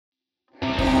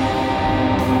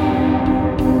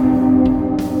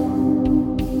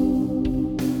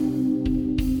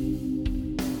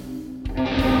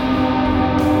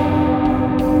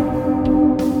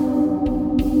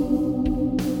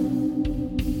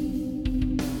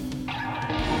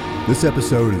This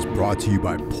episode is brought to you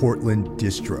by Portland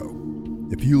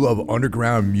Distro. If you love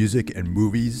underground music and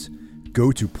movies,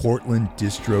 go to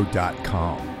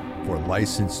portlanddistro.com for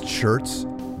licensed shirts,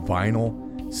 vinyl,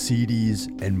 CDs,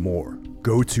 and more.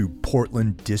 Go to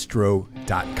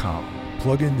portlanddistro.com.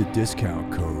 Plug in the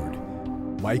discount code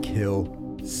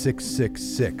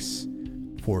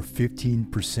MikeHill666 for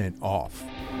 15% off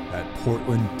at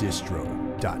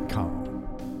portlanddistro.com.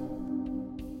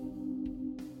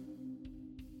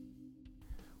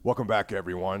 Welcome back,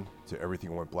 everyone, to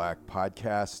Everything Went Black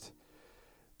podcast.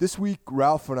 This week,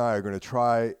 Ralph and I are going to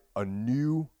try a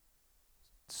new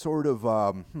sort of,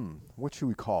 what should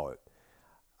we call it?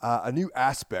 A new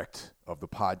aspect of the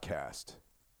podcast.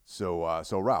 So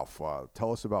Ralph,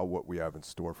 tell us about what we have in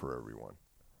store for everyone.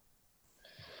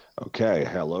 Okay,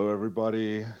 hello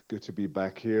everybody. Good to be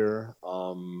back here.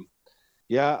 I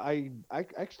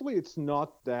actually it's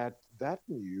not that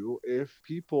new. If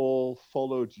people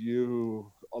followed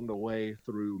you on the way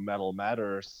through Metal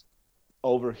Matters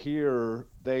over here,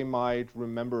 they might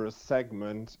remember a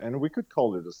segment, and we could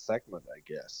call it a segment, I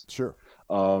guess. Sure.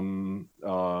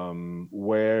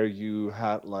 Where you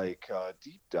had like a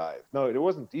deep dive. No, it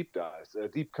wasn't deep dives.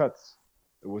 Deep cuts.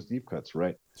 It was deep cuts,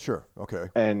 right? Sure. Okay.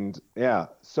 And yeah,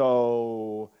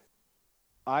 so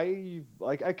I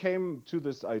came to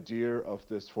this idea of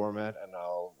this format, and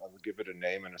I'll give it a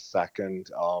name in a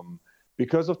second.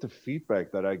 Because of the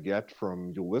feedback that I get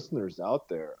from you listeners out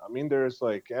there. I mean, there's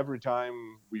like every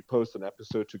time we post an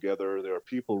episode together, there are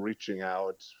people reaching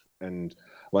out and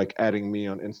like adding me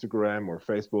on Instagram or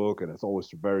Facebook, and it's always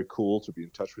very cool to be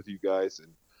in touch with you guys.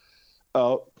 And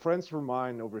friends of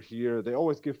mine over here, they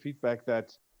always give feedback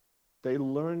that they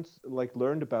learned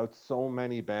about so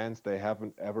many bands they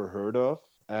haven't ever heard of,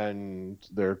 and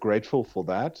they're grateful for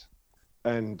that.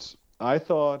 And I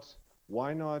thought,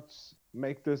 why not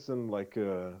make this in like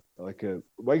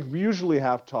we usually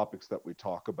have topics that we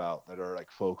talk about that are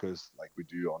like focused, like we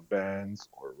do on bands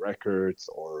or records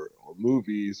or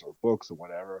movies or books or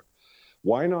whatever.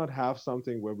 Why not have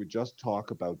something where we just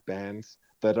talk about bands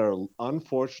that are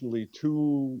unfortunately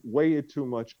way too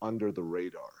much under the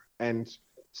radar, and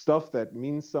stuff that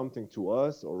means something to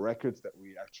us, or records that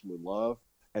we actually love,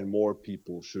 and more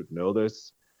people should know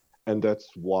this. And that's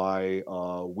why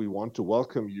we want to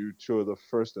welcome you to the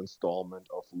first installment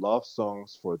of Love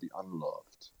Songs for the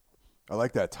Unloved. I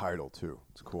like that title too.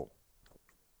 It's cool.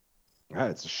 Yeah,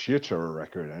 it's a sheer terror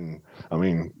record. And I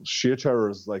mean, sheer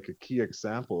terror is like a key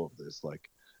example of this. Like,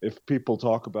 if people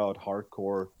talk about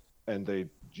hardcore and they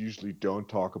usually don't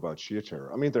talk about sheer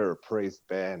terror. I mean, they're a praised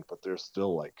band, but they're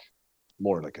still like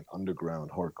more like an underground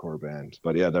hardcore band.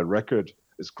 But yeah, that record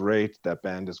is great. That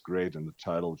band is great. And the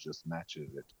title just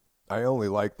matches it. I only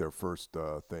like their first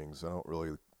things. I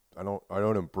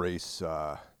don't embrace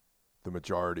the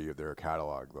majority of their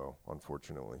catalog, though,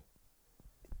 unfortunately.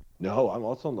 No, I'm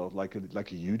also not like a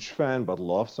huge fan, but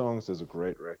Love Songs is a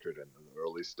great record, and the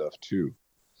early stuff too.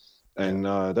 And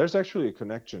there's actually a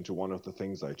connection to one of the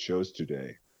things I chose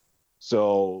today.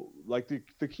 So like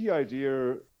the key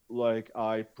idea, like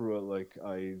I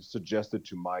suggested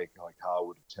to Mike, like how I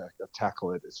would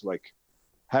tackle it, is like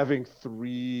having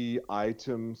 3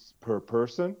 items per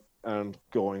person and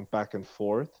going back and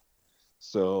forth.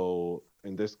 So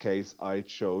in this case, I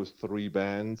chose 3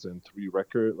 bands and 3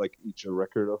 records, like each a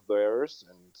record of theirs.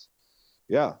 And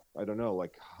yeah, I don't know,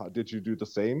 like, how did you do the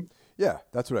same? Yeah,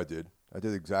 that's what I did. I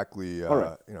did exactly,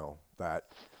 right.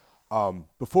 That.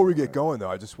 Before we get going,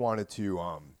 though, I just wanted to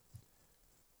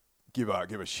give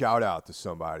a shout out to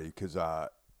somebody, because I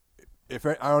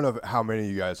don't know how many of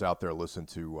you guys out there listen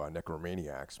to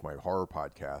Necromaniacs, my horror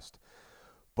podcast,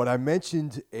 but I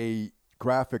mentioned a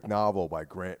graphic novel by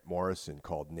Grant Morrison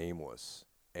called Nameless,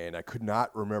 and I could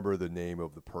not remember the name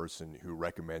of the person who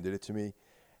recommended it to me,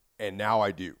 and now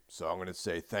I do. So I'm going to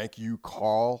say thank you,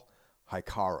 Carl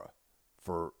Hikara,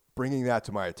 for bringing that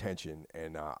to my attention.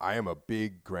 And I am a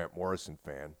big Grant Morrison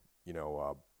fan.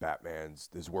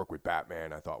 His work with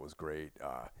Batman I thought was great.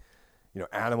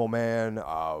 Animal Man,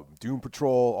 Doom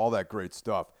Patrol, all that great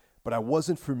stuff. But I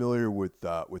wasn't familiar with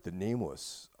the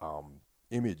Nameless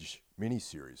Image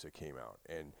miniseries that came out.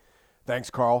 And thanks,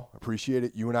 Carl. Appreciate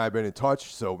it. You and I have been in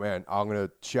touch. So, man, I'm going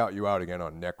to shout you out again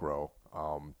on Necro.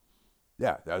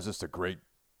 That was just a great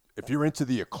 – if you're into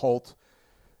the occult,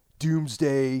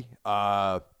 doomsday,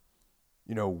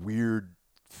 weird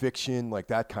fiction, like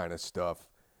that kind of stuff,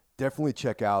 definitely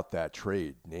check out that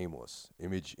trade, Nameless.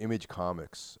 Image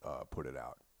Comics put it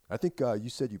out. I think you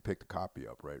said you picked a copy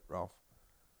up, right, Ralph?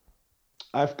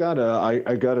 I've got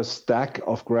I got a stack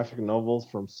of graphic novels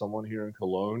from someone here in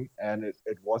Cologne, and it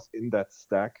was in that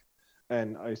stack.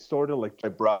 and I sort of like by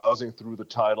browsing through the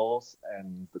titles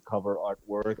and the cover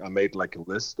artwork, I made like a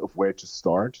list of where to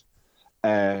start,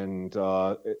 and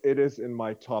it is in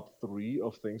my top 3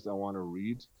 of things I want to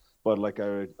read. But like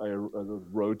I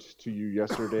wrote to you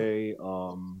yesterday,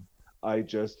 I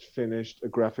just finished a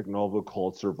graphic novel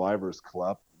called Survivors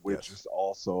Club, which Yes. is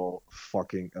also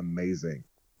fucking amazing.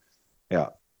 Yeah.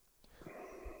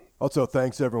 Also,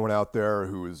 thanks everyone out there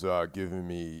who is giving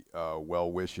me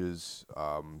well wishes.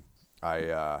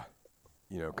 I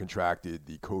contracted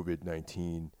the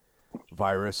COVID-19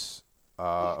 virus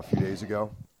a few days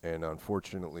ago, and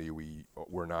unfortunately, we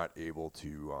were not able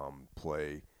to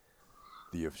play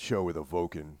the show with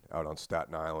Evoken out on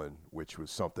Staten Island, which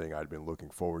was something I'd been looking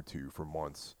forward to for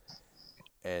months.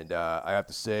 And I have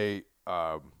to say,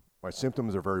 my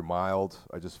symptoms are very mild.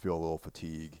 I just feel a little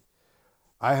fatigue.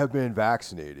 I have been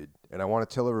vaccinated, and I want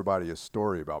to tell everybody a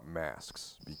story about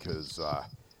masks because,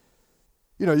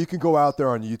 you can go out there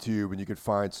on YouTube and you can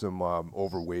find some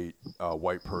overweight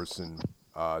white person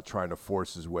trying to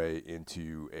force his way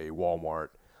into a Walmart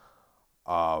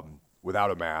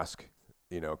without a mask,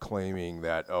 claiming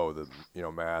that,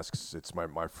 masks, it's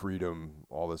my freedom,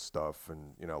 all this stuff.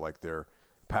 And, like they're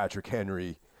Patrick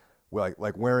Henry,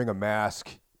 like wearing a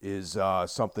mask is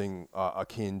something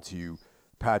akin to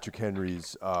Patrick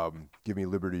Henry's "Give Me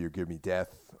Liberty or Give Me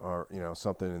Death," or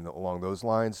something along those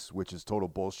lines, which is total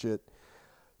bullshit.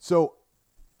 So,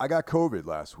 I got COVID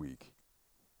last week.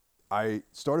 I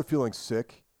started feeling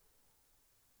sick.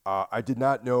 I did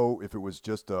not know if it was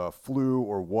just a flu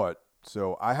or what,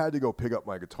 so I had to go pick up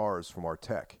my guitars from our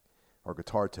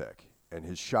guitar tech, and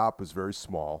his shop was very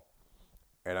small.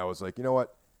 And I was like, you know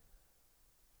what?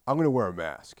 I'm going to wear a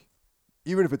mask,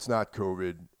 even if it's not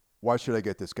COVID. Why should I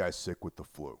get this guy sick with the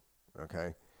flu?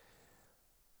 Okay.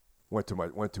 Went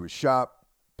to his shop,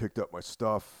 picked up my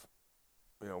stuff.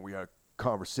 We had a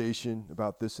conversation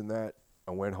about this and that.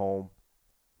 I went home.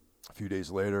 A few days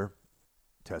later,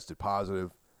 tested positive.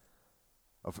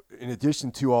 In addition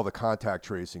to all the contact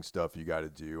tracing stuff you got to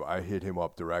do, I hit him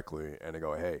up directly and I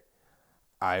go, hey,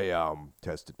 I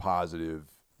tested positive.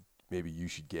 Maybe you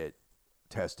should get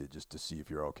tested just to see if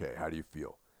you're okay. How do you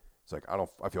feel? It's like,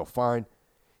 I feel fine.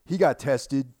 He got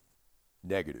tested,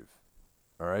 negative.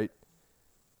 All right?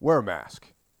 Wear a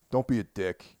mask. Don't be a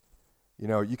dick.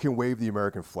 You can wave the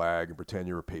American flag and pretend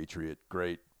you're a patriot.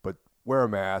 Great. But wear a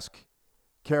mask.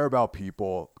 Care about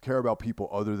people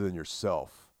other than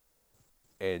yourself.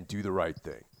 And do the right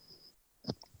thing.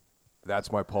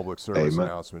 That's my public service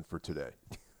announcement for today.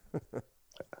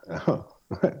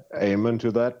 Amen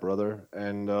to that, brother.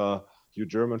 And you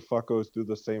German fuckos do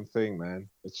the same thing, man.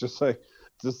 It's just like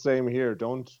it's the same here.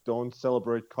 Don't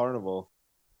celebrate Carnival,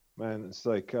 man. It's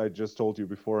like I just told you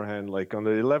beforehand. Like on the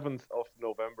 11th of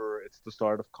November, it's the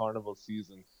start of Carnival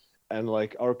season, and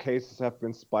like our cases have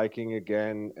been spiking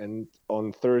again. And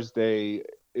on Thursday,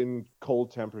 in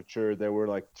cold temperature, there were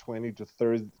like 20 to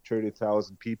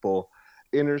 30,000 people,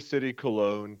 inner city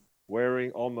Cologne,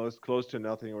 wearing almost close to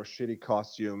nothing or shitty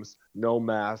costumes, no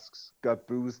masks, got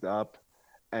boozed up,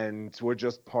 and we're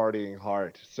just partying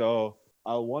hard. So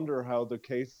I wonder how the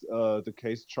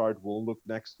case chart will look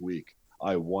next week.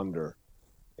 I wonder.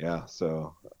 Yeah.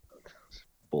 So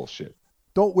bullshit.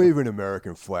 Don't wave an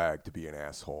American flag to be an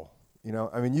asshole.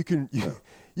 I mean, you can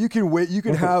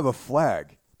have a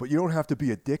flag, but you don't have to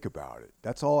be a dick about it.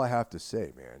 That's all I have to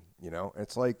say, man.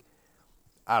 It's like,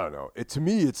 I don't know. To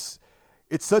me, it's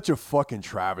such a fucking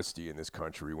travesty in this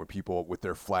country when people with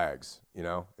their flags.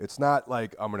 It's not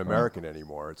like I'm an American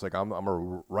anymore. It's like I'm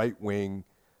a right wing,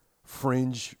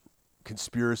 fringe,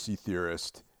 conspiracy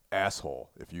theorist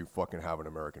asshole if you fucking have an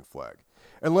American flag,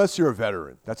 unless you're a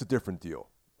veteran. That's a different deal.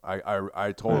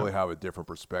 I totally have a different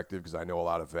perspective because I know a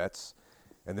lot of vets,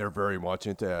 and they're very much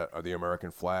into the American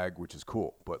flag, which is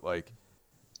cool. But like,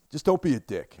 just don't be a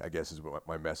dick, I guess, is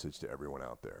my message to everyone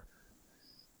out there.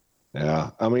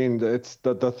 Yeah, I mean, it's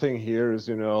the thing here is,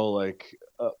 like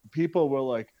people were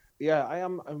like, yeah,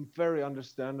 I'm very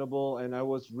understandable, and I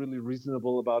was really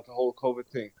reasonable about the whole COVID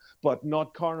thing, but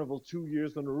not Carnival 2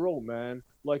 years in a row, man.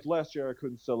 Like last year I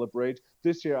couldn't celebrate.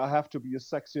 This year I have to be a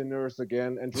sexy nurse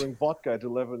again and drink vodka at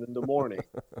 11 in the morning.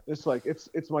 It's like it's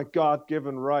my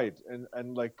God-given right,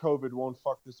 and like COVID won't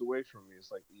fuck this away from me. It's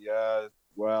like, yeah,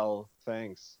 well,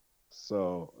 thanks.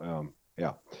 So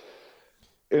yeah.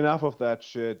 Enough of that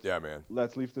shit. Yeah, man.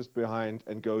 Let's leave this behind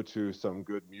and go to some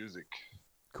good music.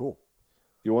 Cool.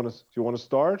 You want to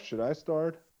start? Should I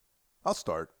start? I'll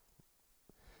start.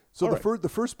 So the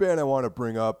first band I want to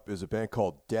bring up is a band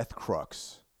called Death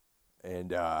Crux,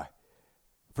 and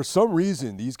for some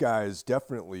reason these guys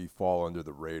definitely fall under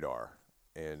the radar,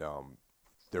 and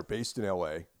they're based in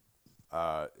L.A.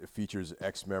 It features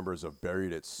ex-members of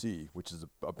Buried at Sea, which is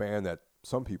a band that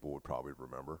some people would probably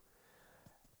remember,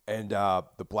 and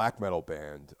the black metal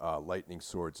band Lightning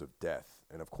Swords of Death,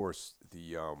 and of course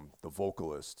the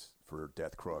vocalist for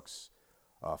Death Crux,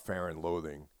 Farron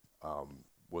Loathing,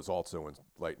 was also in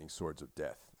Lightning Swords of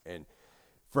Death. And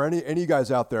for any of you guys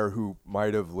out there who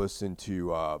might have listened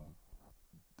to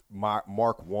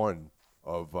Mark 1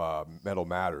 of Metal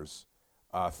Matters,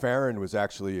 Farron was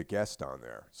actually a guest on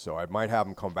there, so I might have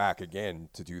him come back again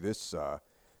to do this, to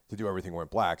do Everything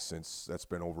Went Black, since that's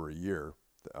been over a year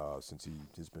since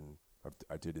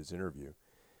I did his interview.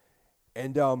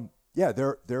 And yeah, they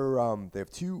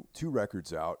have two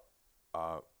records out,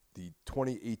 the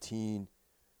 2018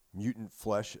 Mutant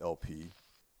Flesh LP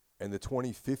and the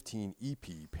 2015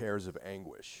 EP Pairs of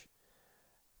Anguish.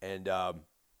 And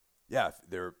yeah,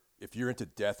 if you're into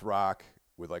death rock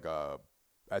with like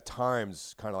at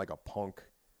times kind of like a punk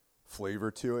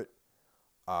flavor to it,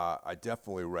 I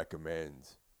definitely recommend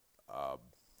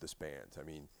this band. I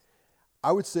mean,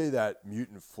 I would say that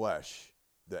Mutant Flesh,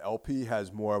 the LP,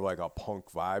 has more of like a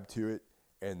punk vibe to it,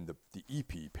 and the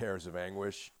EP Pairs of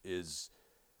Anguish is,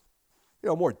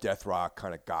 more death rock,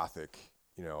 kind of gothic,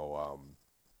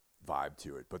 vibe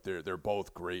to it. But they're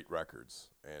both great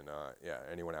records, and yeah,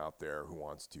 anyone out there who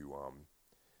wants to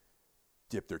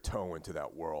dip their toe into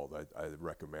that world, I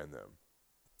recommend them.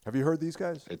 Have you heard these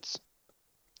guys?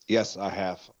 Yes, I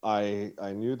have. I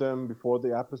knew them before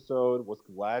the episode. Was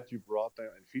glad you brought them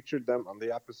and featured them on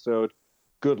the episode.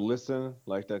 Good listen.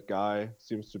 Like, that guy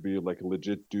seems to be like a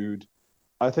legit dude.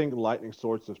 I think Lightning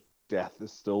Swords of Death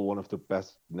is still one of the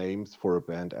best names for a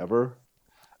band ever.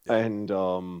 Yeah. And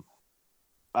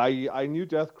I knew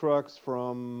Death Crux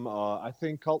from I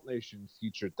think Cult Nation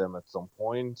featured them at some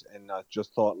point, and I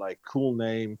just thought, like, cool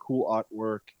name, cool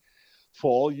artwork. For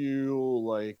all you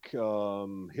like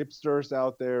hipsters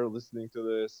out there listening to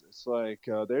this, it's like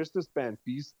there's this band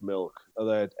Beast Milk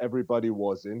that everybody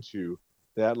was into.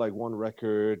 They had like one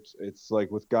record. It's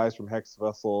like with guys from Hex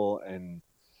Vessel, and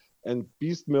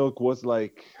Beast Milk was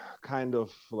like kind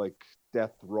of like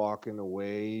death rock in a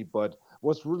way, but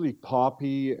was really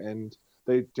poppy, and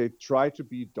they try to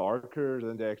be darker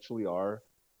than they actually are.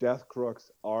 Death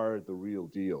Crux are the real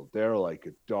deal. They're like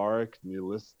a dark,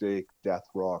 nihilistic death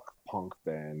rock punk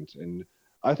band, and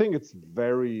I think it's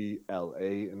very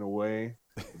LA in a way.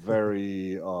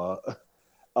 Very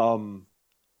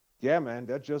yeah, man,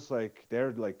 they're just like,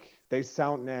 they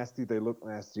sound nasty, they look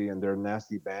nasty, and they're a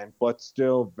nasty band, but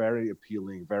still very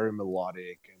appealing, very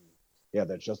melodic, and yeah,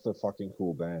 they're just a fucking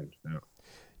cool band. Yeah.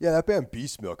 Yeah, that band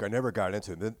Beast Milk, I never got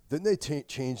into them. Didn't they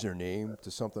change their name to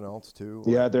something else too?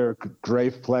 Yeah, they're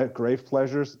Grave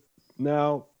Pleasures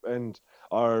now, and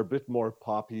are a bit more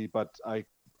poppy, but I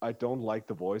don't like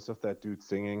the voice of that dude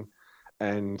singing.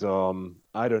 And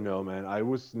I don't know, man. I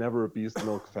was never a Beast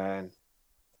Milk fan.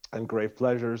 And Grave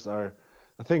Pleasures I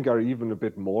think are even a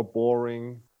bit more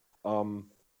boring.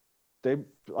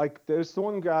 There's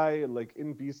one guy like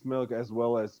in Beast Milk as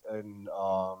well as in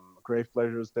Grave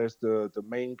Pleasures. There's the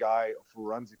main guy of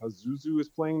Oranssi Pazuzu is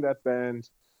playing that band,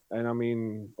 and I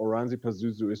mean, Oranssi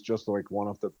Pazuzu is just like one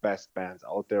of the best bands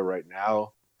out there right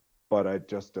now. But I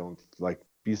just don't like,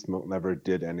 Beast Milk never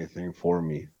did anything for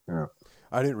me. Yeah.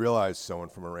 I didn't realize someone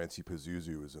from Oranssi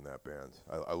Pazuzu was in that band.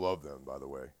 I love them, by the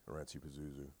way, Oranssi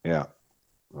Pazuzu. Yeah.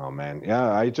 Oh man,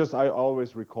 yeah. I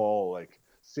always recall like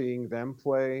seeing them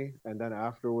play, and then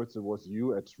afterwards it was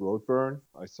you at Roadburn.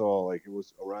 I saw like it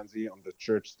was Oranssi on the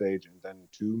church stage, and then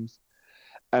Tombs.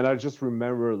 And I just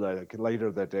remember that like,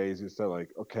 later that day, you said like,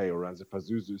 okay, Oranssi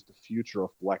Pazuzu is the future of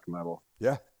black metal.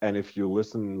 Yeah. And if you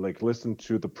listen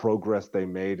to the progress they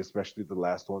made, especially the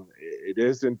last one, it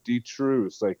is indeed true.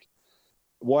 It's like,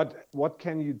 what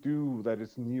can you do that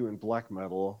is new in black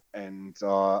metal? And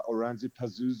Oranssi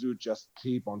Pazuzu just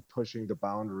keep on pushing the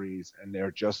boundaries, and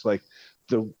they're just like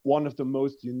one of the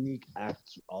most unique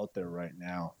acts out there right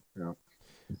now. Yeah.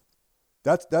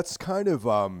 That's kind of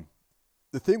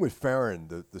the thing with Farron,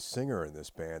 the singer in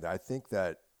this band. I think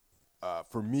that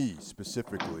for me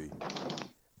specifically,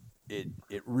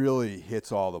 it really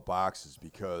hits all the boxes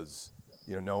because,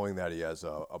 knowing that he has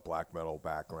a black metal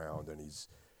background, and he's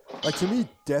like, to me,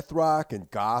 death rock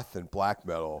and goth and black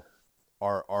metal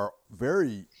are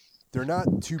very, they're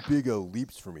not too big of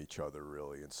leaps from each other,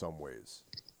 really, in some ways,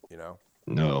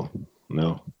 No,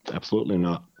 absolutely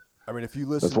not. I mean, if you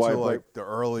listen to like the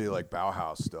early like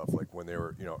Bauhaus stuff, like when they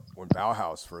were, when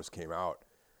Bauhaus first came out,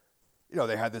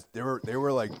 they had this, they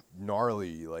were like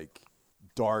gnarly, like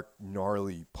dark,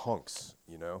 gnarly punks,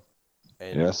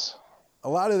 and yes, a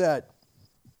lot of that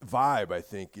vibe, I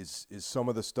think, is some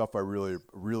of the stuff I really,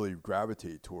 really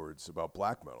gravitate towards about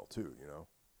black metal too,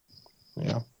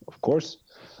 Yeah, of course.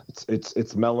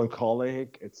 It's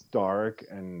melancholic, it's dark,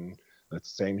 and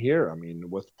it's same here. I mean,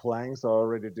 with Planks I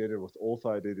already did it, with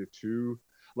Ultha I did it too,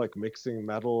 like mixing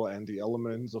metal and the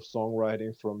elements of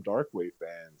songwriting from darkwave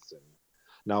bands. And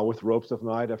now with Ropes of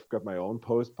Night, I've got my own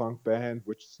post-punk band,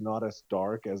 which is not as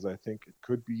dark as I think it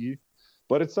could be.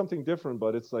 But it's something different.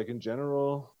 But it's like in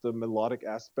general, the melodic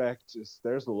aspect is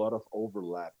there's a lot of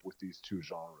overlap with these two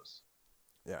genres.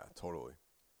 Yeah, totally.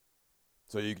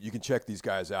 So you can check these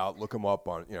guys out, look them up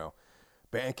on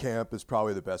Bandcamp is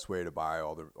probably the best way to buy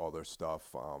all their stuff.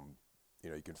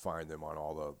 You can find them on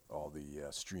all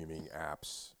the streaming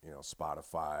apps,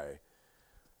 Spotify,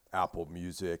 Apple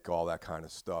Music, all that kind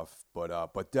of stuff.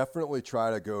 But definitely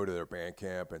try to go to their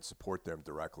Bandcamp and support them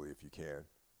directly if you can.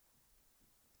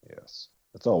 Yes,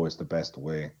 it's always the best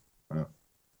way. Yeah.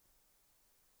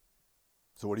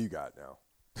 So what do you got now?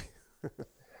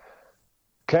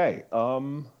 Okay.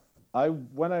 I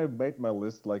when I made my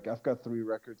list, like I've got 3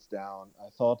 records down. I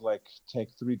thought like take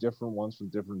 3 different ones from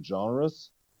different genres,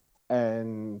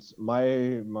 and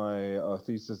my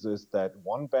thesis is that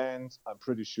one band I'm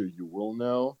pretty sure you will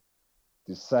know.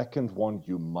 The second one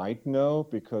you might know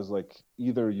because like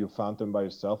either you found them by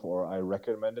yourself or I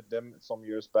recommended them some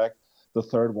years back. The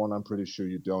third one I'm pretty sure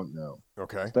you don't know.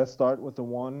 Okay. So let's start with the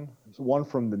one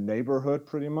from the neighborhood,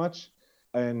 pretty much,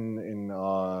 and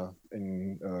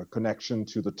in connection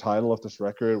to the title of this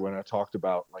record, when I talked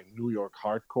about like New York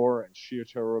hardcore and sheer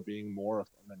terror being more of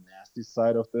on the nasty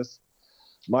side of this.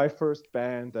 My first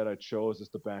band that I chose is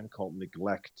the band called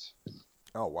Neglect.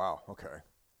 Oh wow. Okay.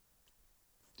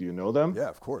 Do you know them? Yeah,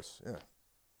 of course. Yeah.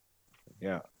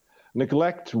 Yeah.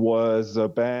 Neglect was a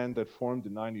band that formed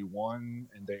in 91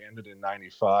 and they ended in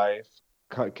 95.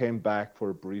 Came back for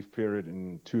a brief period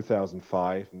in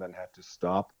 2005 and then had to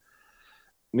stop.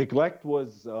 Neglect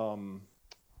was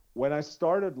when I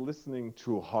started listening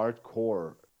to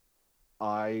hardcore,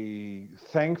 I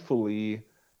thankfully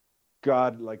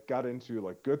got into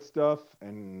like good stuff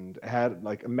and had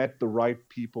like met the right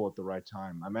people at the right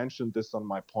time. I mentioned this on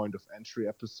my point of entry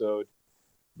episode,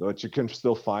 but you can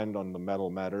still find on the Metal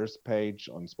Matters page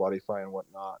on Spotify and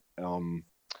whatnot.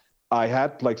 I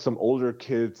had like some older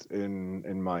kids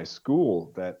in my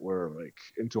school that were like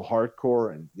into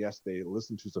hardcore, and yes, they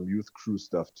listened to some Youth Crew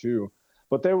stuff too,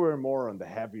 but they were more on the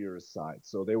heavier side.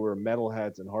 So they were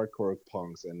metalheads and hardcore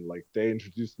punks, and like they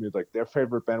introduced me like their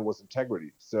favorite band was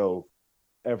Integrity. So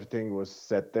everything was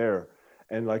set there.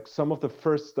 And like some of the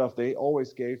first stuff, they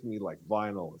always gave me like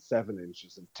vinyl, 7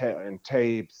 inches, and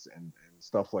tapes and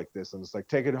stuff like this. And it's like,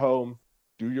 take it home,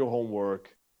 do your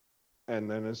homework. And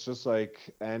then it's just like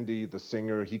Andy, the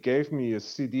singer, he gave me a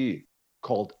CD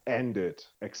called End It!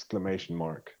 Exclamation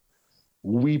mark.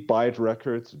 We Bite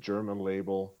Records, German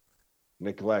label,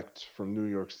 Neglect from New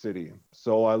York City.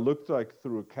 So I looked like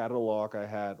through a catalog I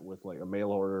had with like a mail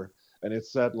order, and it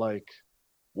said like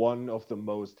one of the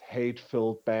most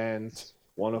hate-filled bands,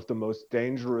 one of the most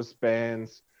dangerous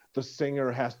bands. The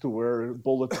singer has to wear a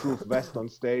bulletproof vest on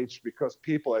stage because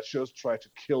people at shows try to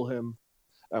kill him.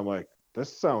 I'm like,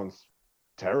 this sounds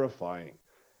terrifying.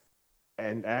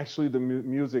 And actually, the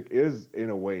music is in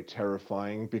a way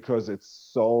terrifying because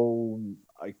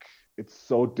like it's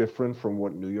so different from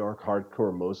what New York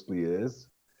hardcore mostly is.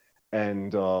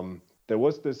 And there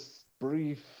was this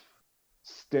brief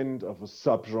stint of a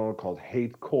subgenre called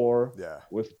hatecore Yeah.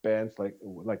 with bands like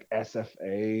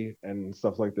SFA and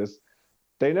stuff like this.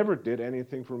 They never did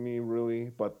anything for me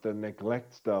really, but the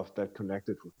Neglect stuff that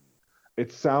connected with me.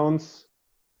 It sounds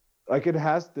like it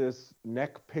has this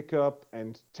neck pickup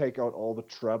and take out all the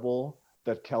treble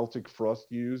that Celtic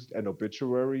Frost used and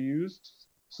Obituary used.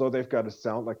 So they've got a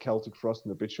sound like Celtic Frost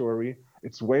and Obituary.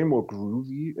 It's way more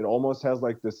groovy. It almost has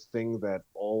like this thing that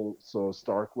also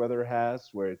Starkweather has,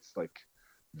 where it's like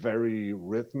very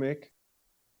rhythmic.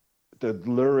 The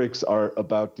lyrics are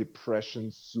about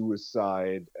depression,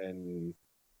 suicide,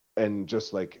 and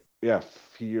just like yeah,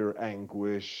 fear,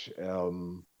 anguish.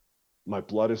 My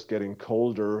blood is getting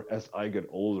colder as I get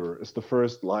older. It's the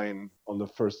first line on the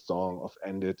first song of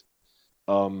End It.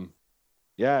 Um,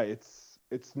 yeah,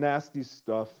 it's nasty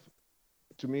stuff.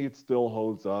 To me, it still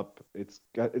holds up. It's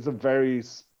a very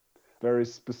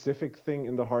specific thing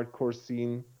in the hardcore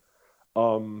scene.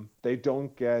 They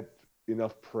don't get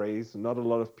enough praise. Not a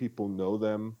lot of people know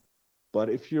them. But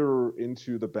if you're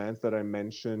into the bands that I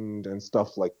mentioned and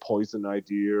stuff like Poison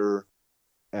Idea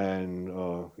and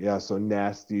yeah, so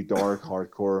nasty, dark,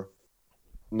 hardcore,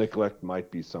 Neglect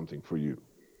might be something for you.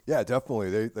 Yeah,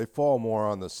 definitely. They fall more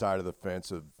on the side of the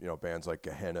fence of bands like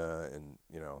Gehenna and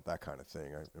that kind of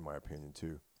thing, in my opinion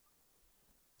too.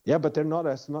 Yeah, but they're not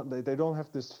as not they don't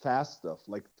have this fast stuff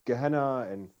like Gehenna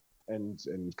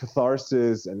and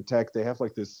Catharsis and Tech, they have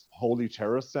like this holy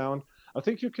terror sound. I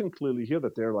think you can clearly hear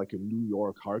that they're like a New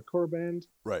York hardcore band,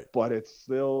 Right. but it's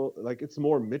still like it's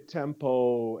more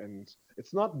mid-tempo and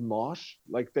it's not mosh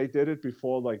like they did it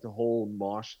before. Like the whole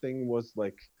mosh thing was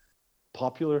like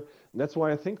popular, and that's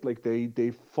why I think like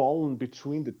they've fallen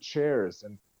between the chairs.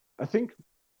 And I think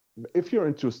if you're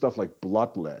into stuff like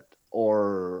Bloodlet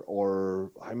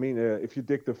or I mean, if you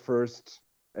dig the first,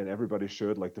 and everybody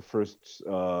should, like the first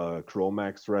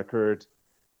Chromax record.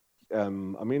 I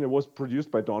mean, it was produced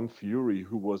by Don Fury,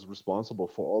 who was responsible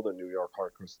for all the New York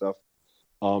hardcore stuff.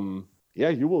 Yeah,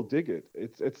 you will dig it.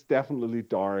 It's definitely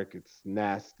dark. It's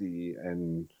nasty,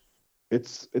 and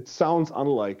it sounds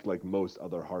unlike like most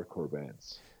other hardcore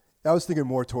bands. I was thinking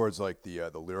more towards like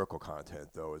the lyrical content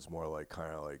though, is more like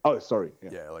kind of like Oh, sorry.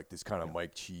 yeah, like this kind of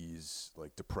Mike Cheese,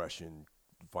 like depression,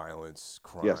 violence,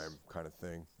 crime Yes. kind of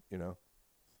thing, you know?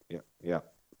 Yeah.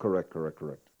 Correct.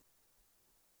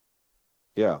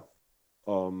 Yeah.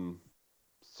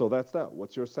 So that's that.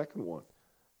 What's your second one?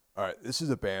 All right, this is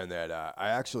a band that I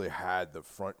actually had the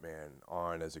frontman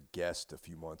on as a guest a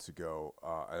few months ago,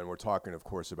 and we're talking, of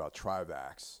course, about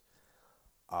Trivax,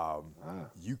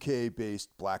 UK-based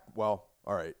all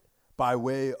right, by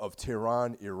way of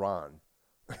Tehran, Iran,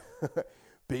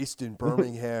 based in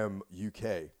Birmingham,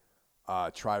 UK,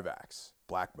 Trivax,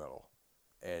 black metal,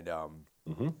 and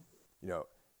you know,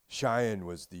 Cheyenne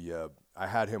was I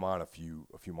had him on a few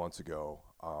months ago.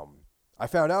 I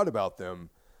found out about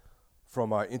them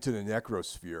from Into the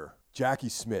Necrosphere, Jackie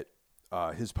Smith,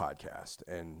 his podcast,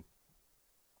 and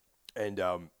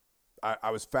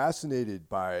I was fascinated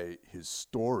by his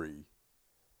story,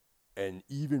 and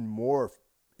even more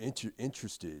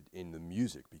interested in the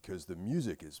music, because the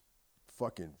music is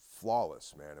fucking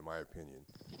flawless, man, in my opinion.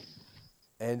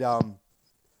 And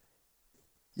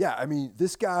yeah, I mean,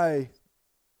 this guy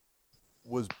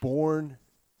was born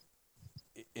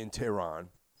in Tehran,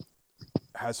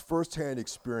 has firsthand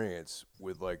experience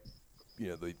with, like, you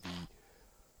know, the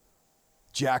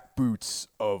jackboots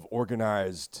of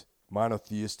organized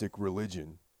monotheistic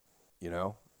religion, you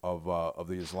know, of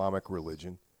the Islamic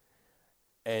religion,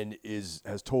 and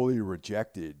has totally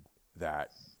rejected that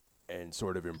and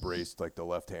sort of embraced like the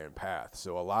left-hand path.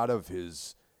 So a lot of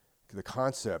the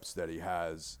concepts that he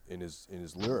has in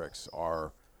his lyrics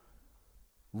are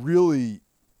really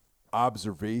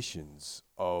observations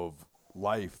of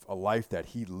life, a life that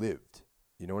he lived.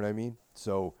 You know what I mean?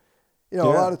 So, you know,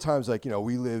 a lot of times, like, you know,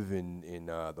 we live in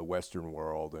the Western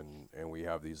world, and we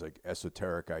have these like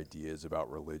esoteric ideas about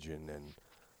religion, and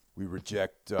we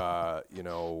reject, you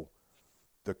know,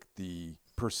 the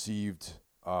perceived,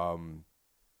 you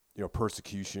know,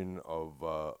 persecution of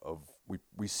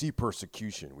we see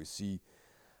persecution. We see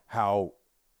how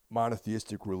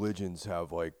monotheistic religions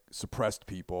have like suppressed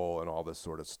people and all this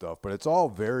sort of stuff, but it's all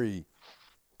very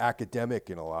academic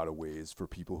in a lot of ways for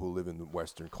people who live in the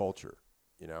Western culture,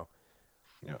 you know?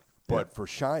 Yeah. But for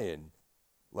Cheyenne,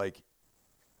 like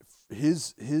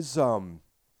his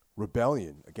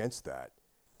rebellion against that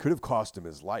could have cost him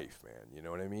his life, man. You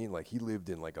know what I mean? Like he lived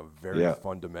in like a very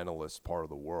fundamentalist part of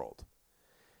the world.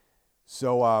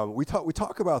 So we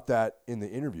talk about that in the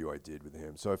interview I did with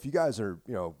him. So if you guys are,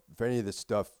 you know, if any of this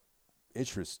stuff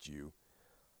interests you,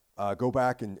 go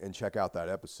back and check out that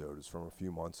episode. It's from a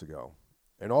few months ago.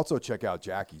 And also check out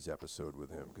Jackie's episode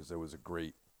with him, because there was a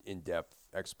great in-depth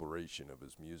exploration of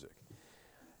his music.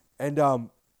 And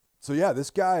so, yeah,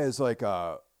 this guy is like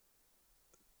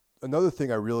another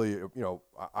thing I really, you know,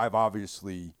 I've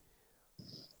obviously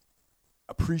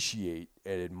appreciate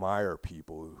and admire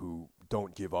people who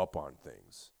don't give up on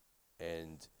things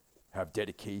and have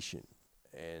dedication.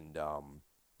 And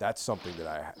that's something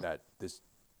that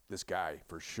this guy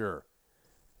for sure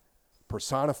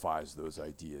personifies those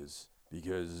ideas,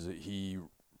 because he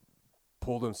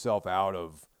pulled himself out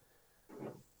of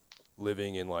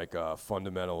living in like a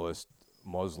fundamentalist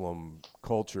Muslim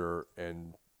culture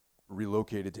and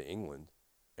relocated to England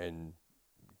and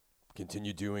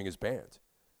continued doing his band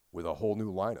with a whole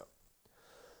new lineup.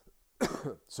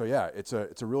 So yeah, it's a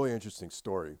really interesting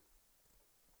story.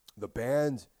 The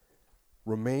band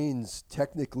remains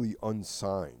technically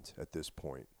unsigned at this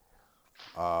point.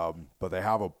 But they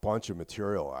have a bunch of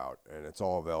material out, and it's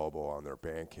all available on their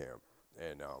Bandcamp.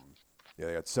 And yeah,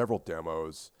 they got several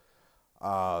demos. They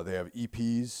have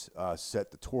EPs, Set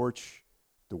the Torch,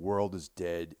 The World is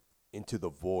Dead, Into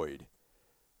the Void.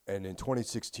 And in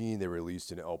 2016, they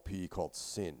released an LP called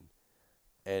Sin.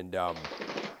 And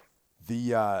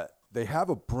they have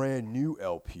a brand new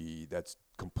LP that's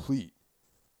complete.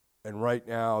 And right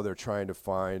now, they're trying to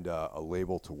find a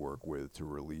label to work with to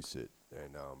release it.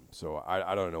 and so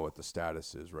I don't know what the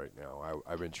status is right now.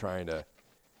 I've been trying to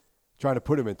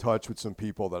put him in touch with some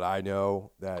people that I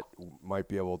know that might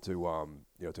be able to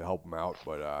to help him out,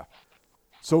 but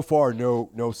so far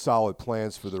no solid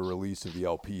plans for the release of the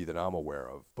LP that I'm aware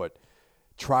of. But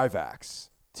Trivax,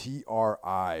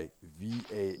 Trivax.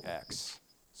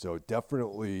 So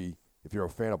definitely, if you're a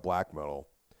fan of black metal,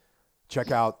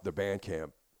 check out the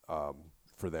Bandcamp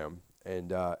for them,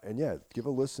 and yeah, give a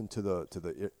listen to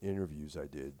the interviews I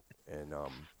did, and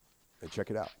check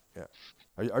it out. Yeah,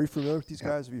 are you familiar with these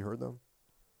guys? Have you heard them?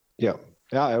 Yeah,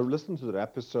 yeah. I listened to that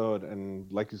episode, and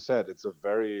like you said, it's a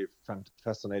very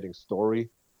fascinating story.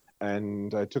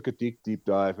 And I took a deep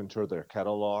dive into their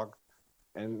catalog.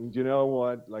 And you know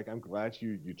what? Like, I'm glad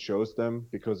you chose them,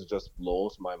 because it just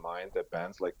blows my mind that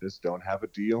bands like this don't have a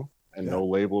deal, and no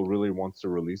label really wants to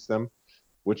release them,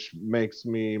 which made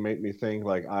me think,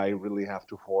 like, I really have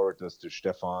to forward this to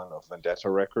Stefan of Vendetta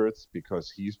Records, because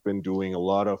he's been doing a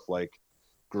lot of like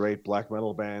great black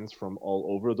metal bands from all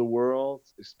over the world,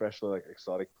 especially like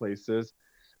exotic places,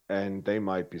 and they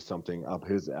might be something up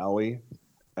his alley.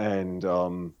 And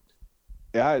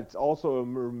yeah, it's also a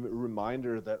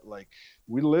reminder that, like,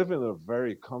 we live in a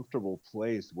very comfortable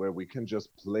place where we can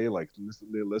just play like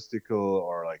nihilistic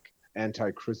or like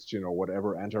anti-Christian or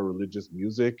whatever anti-religious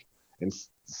music and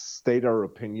state our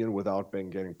opinion without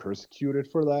getting persecuted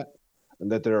for that,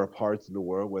 and that there are parts in the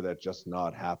world where that just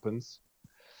not happens.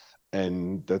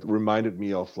 And that reminded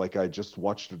me of, like, I just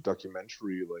watched a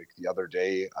documentary like the other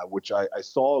day, which I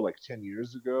saw like 10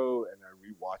 years ago, and I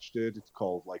rewatched it. It's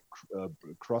called like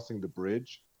Crossing the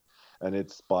Bridge, and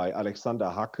it's by Alexander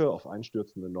Hacke of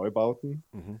Einstürzende Neubauten.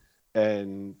 Mm-hmm.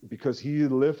 And because he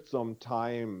lived some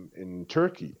time in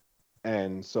Turkey,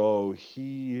 and so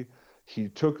he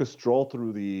took a stroll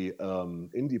through the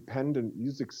independent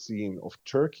music scene of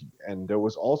Turkey, and there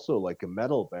was also like a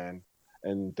metal band,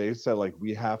 and they said, like,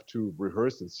 we have to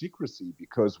rehearse in secrecy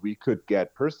because we could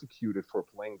get persecuted for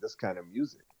playing this kind of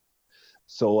music.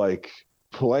 So like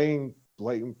playing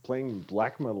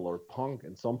black metal or punk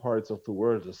in some parts of the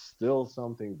world is still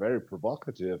something very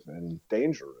provocative and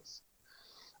dangerous.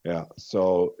 Yeah,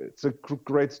 so it's a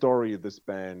great story, this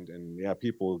band, and yeah,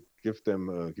 people give them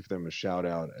a shout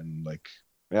out, and like,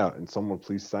 yeah, and someone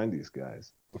please sign these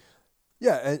guys.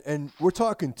 Yeah, and we're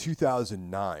talking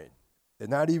 2009. And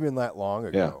not even that long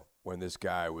ago, when this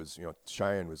guy was,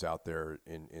 Cheyenne was out there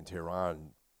in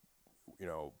Tehran,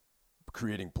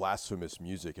 creating blasphemous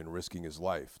music and risking his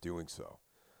life doing so.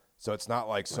 So it's not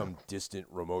like some distant,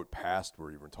 remote past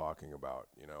we're even talking about.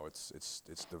 It's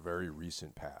the very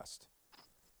recent past.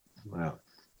 Wow.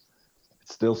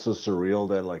 It's still so surreal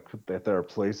that there are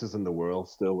places in the world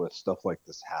still where stuff like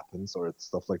this happens, or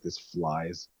stuff like this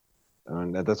flies.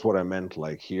 And that's what I meant.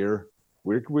 Like, here,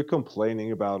 we're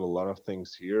complaining about a lot of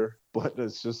things here, but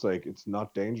it's just like, it's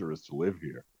not dangerous to live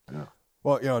here. Yeah.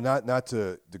 Well, not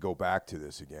to go back to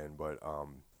this again, but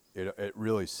it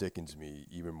really sickens me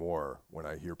even more when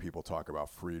I hear people talk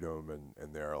about freedom,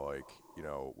 and they're like,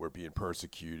 we're being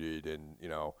persecuted, and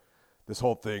this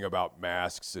whole thing about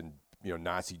masks and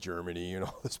Nazi Germany and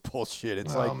all this bullshit.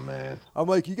 It's man. I'm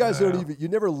like, you guys you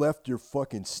never left your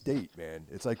fucking state, man.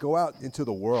 It's like, go out into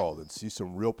the world and see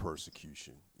some real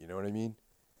persecution. You know what I mean?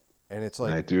 And it's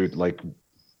like, dude, like,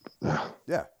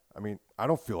 yeah. I mean, I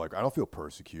don't feel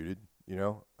persecuted.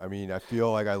 I mean, I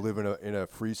feel like I live in a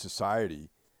free society,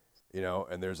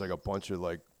 and there's like a bunch of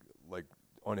like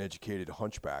uneducated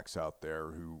hunchbacks out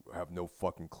there who have no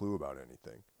fucking clue about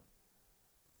anything.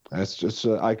 That's just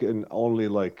I can only,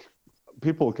 like,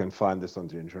 people can find this on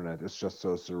the internet. It's just so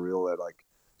surreal that, like,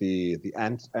 the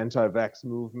anti-vax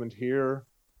movement here,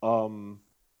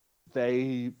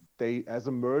 they as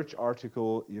a merch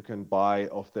article you can buy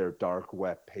off their dark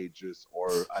web pages, or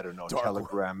I don't know,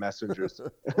 Telegram messengers.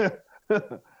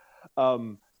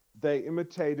 They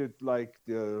imitated like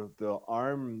the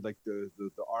armbands.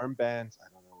 I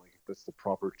don't know, like, if that's the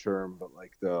proper term, but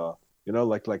like the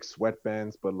like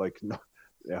sweatbands, but like no.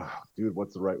 Yeah, dude,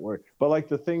 what's the right word? But like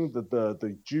the thing that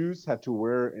the Jews had to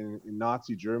wear in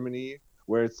Nazi Germany,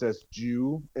 where it says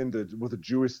Jew with a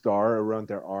Jewish star around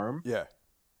their arm. Yeah.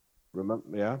 Remember?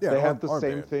 Yeah. They have the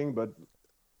same thing, but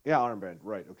yeah, armband.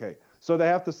 Right. Okay. So they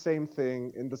have the same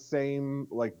thing in the same,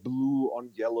 like, blue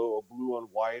on yellow or blue on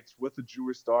white with a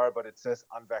Jewish star, but it says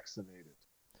unvaccinated.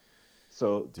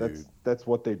 So that's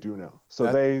what they do now.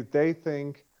 So they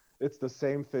think it's the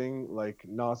same thing, like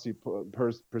Nazi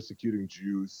persecuting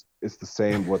Jews. It's the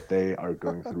same what they are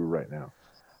going through right now.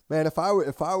 Man, if I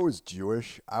was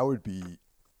Jewish, I would be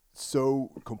so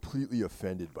completely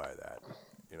offended by that.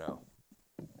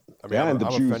 I mean, yeah, and the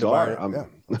Jews are.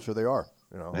 I'm sure they are.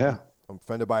 Yeah. I'm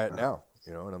offended by it now.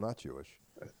 you know, and I'm not Jewish.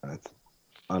 That's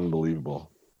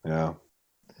unbelievable. Yeah.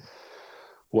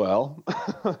 Well,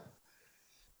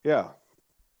 yeah.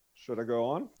 Should I go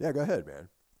on? Yeah, go ahead, man.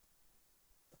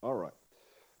 All right.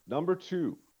 Number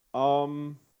two,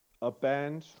 a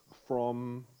band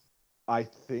from, I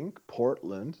think,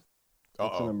 Portland. It's an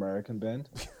Uh-oh. American band.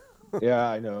 Yeah,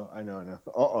 I know.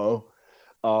 Uh-oh.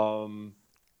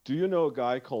 Do you know a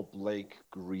guy called Blake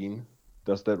Green?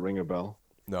 Does that ring a bell?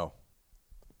 No.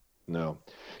 No.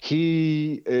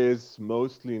 He is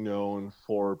mostly known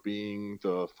for being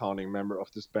the founding member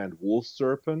of this band Wolf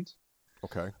Serpent.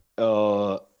 Okay.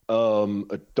 Uh,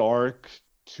 a dark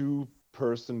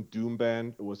two-person doom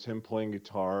band. It was him playing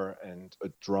guitar and a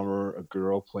drummer, a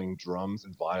girl playing drums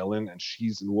and violin, and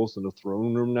she's in Wolves in the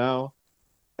Throne Room now.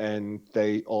 And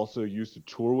they also used to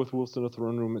tour with Wolves in the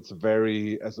Throne Room. It's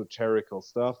very esoterical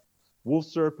stuff. Wolf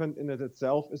Serpent in it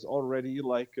itself is already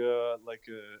like a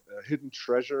hidden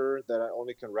treasure that I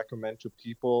only can recommend to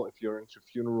people if you're into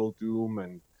funeral doom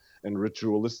and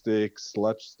ritualistic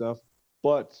sludge stuff.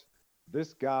 But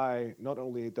this guy, not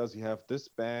only does he have this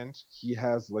band, he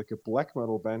has like a black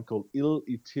metal band called Il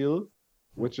Itil,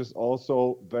 which is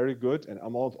also very good. And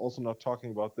I'm also not talking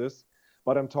about this,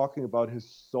 but I'm talking about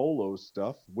his solo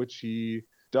stuff, which he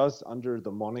does under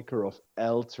the moniker of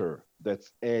Alter.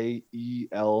 That's Aelter.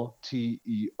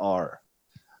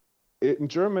 In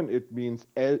German, it means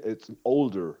it's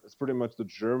older. It's pretty much the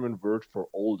German word for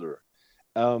older.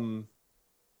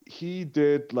 He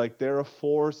did like there are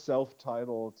 4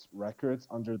 self-titled records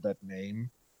under that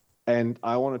name, and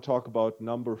I want to talk about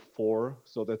number 4.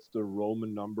 So that's the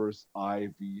Roman numbers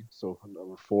IV. So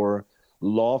number 4,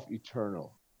 Love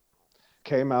Eternal.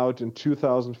 Came out in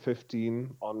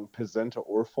 2015 on Pesenta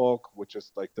Orfolk, which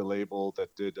is like the label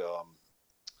that did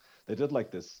they did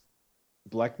like this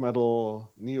black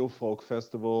metal neo folk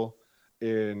festival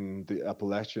in the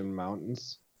Appalachian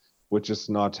Mountains, which is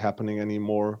not happening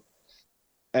anymore.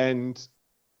 And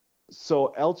so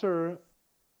Alter,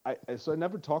 I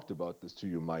never talked about this to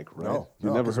you, Mike, right? No, You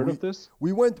no, never 'cause heard of this?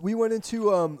 We went into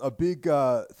a big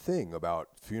thing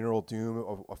about funeral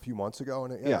doom a few months ago,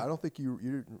 and Yeah. I don't think you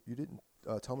didn't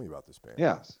tell me about this band.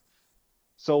 Yes.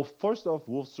 So first off,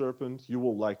 Wolf Serpent, you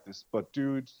will like this, but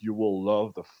dude, you will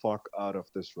love the fuck out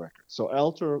of this record. So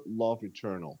Alter, Love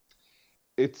Eternal.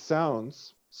 It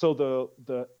sounds so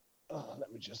the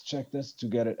let me just check this to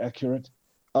get it accurate.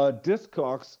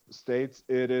 Discogs states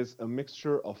it is a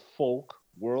mixture of folk,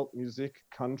 world music,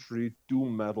 country,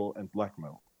 doom metal, and black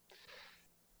metal.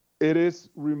 It is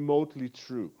remotely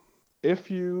true.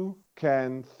 If you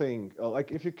can think,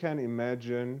 like if you can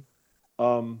imagine,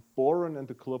 Boron and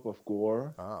the Club of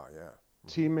Gore Ah, yeah.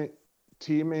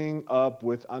 teaming up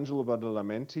with Angelo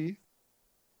Badalamenti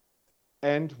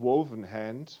and Woven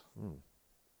Hand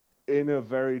in a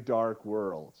very dark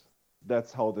world.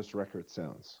 That's how this record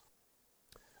sounds.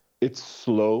 It's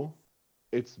slow,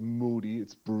 it's moody,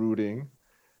 it's brooding.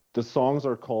 The songs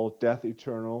are called Death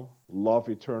Eternal, Love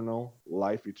Eternal,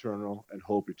 Life Eternal, and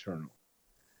Hope Eternal.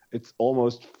 It's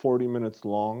almost 40 minutes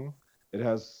long. It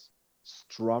has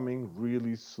strumming,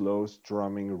 really slow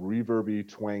strumming, reverby,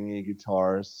 twangy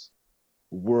guitars,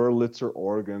 Wurlitzer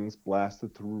organs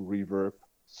blasted through reverb,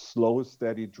 slow,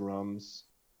 steady drums,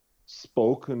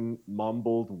 spoken,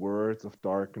 mumbled words of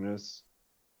darkness.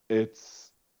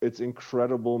 It's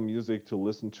incredible music to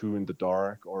listen to in the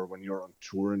dark or when you're on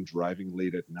tour and driving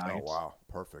late at night. Oh wow,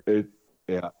 perfect.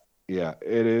 Yeah,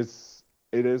 it is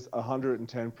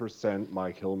 110%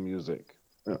 Mike Hill music.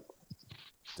 Yeah.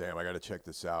 Damn, I got to check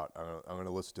this out. I'm gonna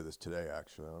listen to this today.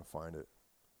 Actually, I'm gonna find it.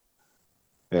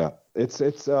 Yeah, it's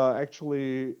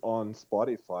actually on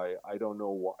Spotify. I don't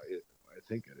know why. I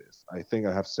think it is. I think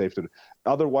I have saved it.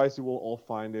 Otherwise, you will all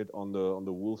find it on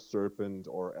the Wolf Serpent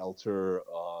or Alter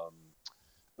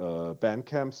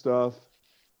Bandcamp stuff.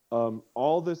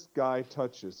 All this guy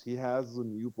touches. He has a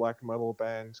new black metal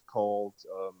band called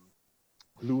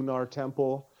Lunar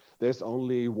Temple. There's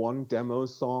only one demo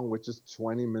song, which is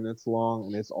 20 minutes long,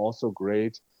 and it's also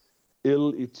great.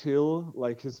 Il Itil,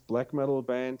 like his black metal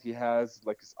band, he has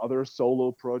like his other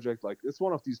solo project. Like it's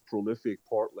one of these prolific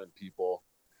Portland people.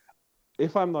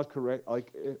 If I'm not correct,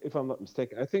 like if I'm not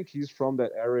mistaken, I think he's from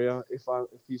that area. If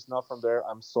he's not from there,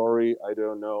 I'm sorry, I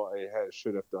don't know.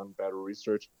 Should have done better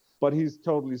research. But he's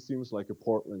totally seems like a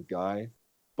Portland guy,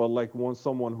 but like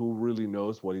someone who really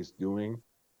knows what he's doing.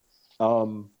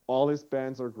 All his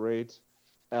bands are great.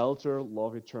 Alter,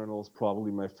 Love Eternal is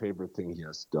probably my favorite thing he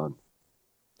has done.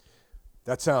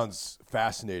 That sounds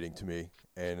fascinating to me,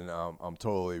 and I'm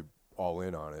totally all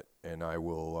in on it. And I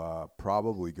will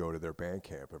probably go to their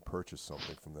Bandcamp and purchase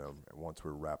something from them once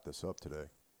we wrap this up today.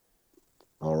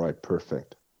 All right,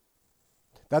 perfect.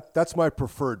 That's my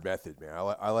preferred method, man.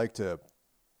 I like to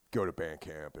go to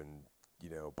Bandcamp and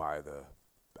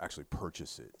actually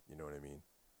purchase it. You know what I mean?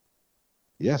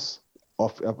 Yes,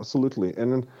 absolutely.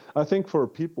 And then I think for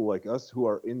people like us who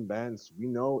are in bands, we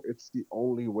know it's the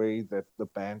only way that the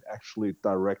band actually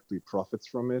directly profits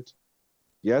from it.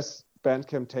 Yes,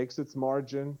 Bandcamp takes its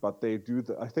margin, but they do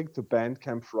I think the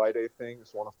Bandcamp Friday thing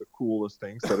is one of the coolest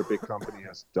things that a big company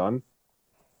has done.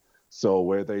 So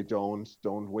where they don't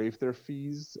waive their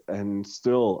fees, and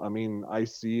still, I mean, I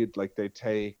see it like they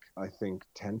take, I think,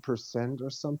 10% or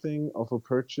something of a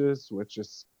purchase, which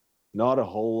is not a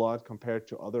whole lot compared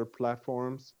to other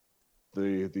platforms.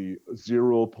 The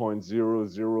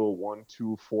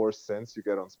 0.00124 cents you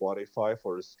get on Spotify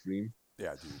for a stream.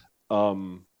 Yeah, dude.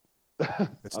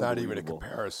 It's not even a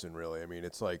comparison, really. I mean,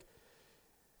 it's like,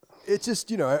 it's just,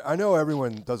 I know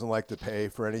everyone doesn't like to pay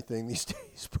for anything these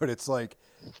days, but it's like,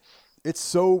 it's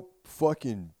so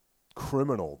fucking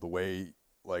criminal the way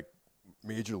like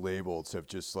major labels have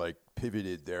just like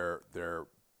pivoted their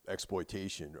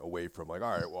exploitation away from like, all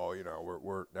right, well,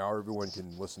 we're now everyone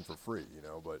can listen for free,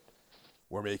 but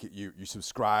we're making you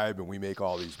subscribe and we make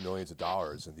all these millions of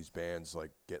dollars, and these bands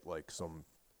like get like some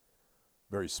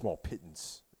very small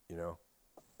pittance,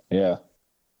 Yeah,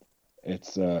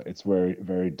 it's very,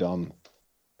 very dumb,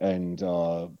 and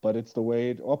but it's the way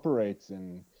it operates.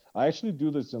 And I actually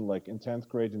do this in 10th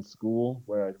grade in school,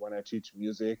 when I teach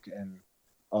music, and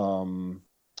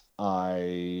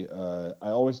I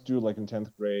always do in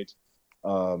 10th grade.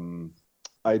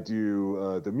 I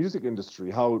do the music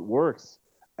industry, how it works,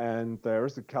 and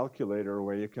there's a calculator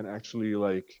where you can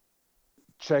actually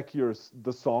check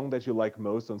the song that you like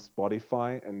most on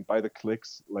Spotify, and by the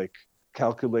clicks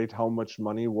calculate how much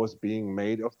money was being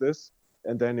made of this.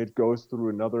 And then it goes through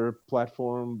another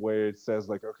platform where it says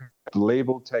okay, the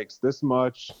label takes this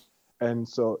much, and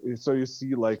so you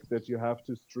see that you have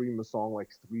to stream a song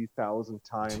 3,000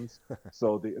 times.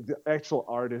 So the actual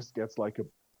artist gets a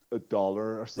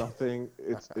dollar or something.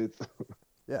 It's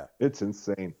yeah, it's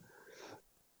insane.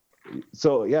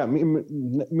 So yeah,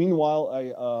 meanwhile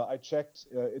I checked.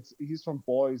 He's from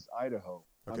Boise, Idaho.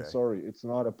 Okay. I'm sorry, it's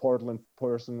not a Portland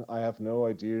person. I have no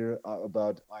idea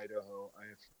about Idaho.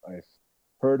 I've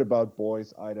heard about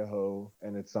Boise, Idaho,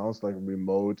 and it sounds like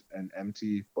remote and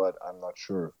empty, but I'm not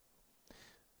sure.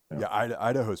 Yeah,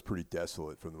 Idaho's pretty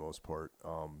desolate for the most part.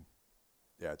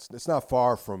 Yeah, it's not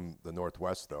far from the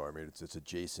Northwest though. I mean, it's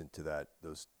adjacent to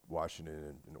those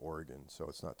Washington and Oregon, so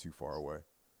it's not too far away.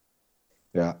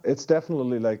 Yeah, it's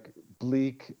definitely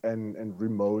bleak and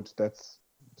remote. That's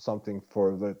something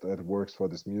that works for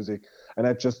this music. And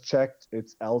I just checked.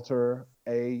 It's Aelter,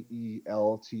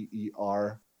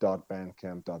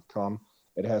 AELTER.bandcamp.com.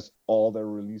 It has all their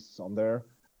releases on there.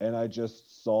 And I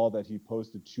just saw that he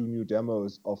posted 2 new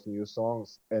demos of new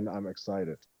songs, and I'm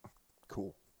excited.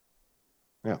 Cool.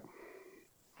 Yeah.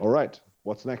 All right.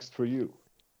 What's next for you?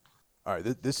 All right.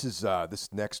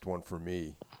 This next one for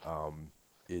me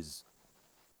is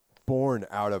born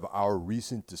out of our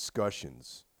recent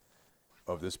discussions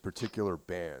of this particular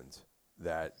band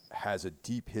that has a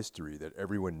deep history that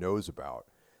everyone knows about.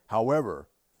 However,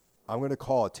 I'm going to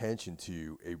call attention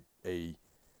to a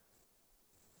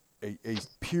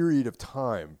period of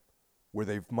time where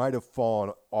they might have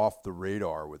fallen off the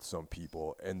radar with some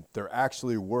people, and there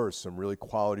actually were some really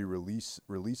quality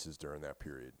releases during that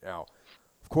period. Now,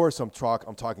 of course, I'm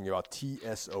talking about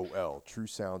TSOL, True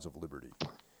Sounds of Liberty,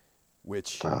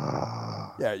 which,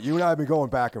 yeah, you and I have been going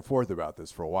back and forth about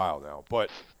this for a while now, but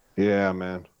yeah,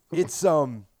 man, it's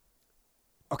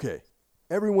okay.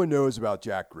 Everyone knows about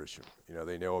Jack Grisham.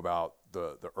 They know about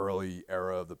the early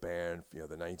era of the band. The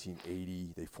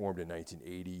 1980. They formed in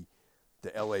 1980.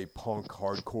 The LA punk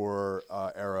hardcore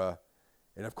era,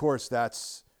 and of course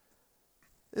that's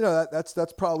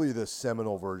probably the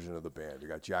seminal version of the band. We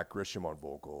got Jack Grisham on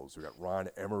vocals. We got Ron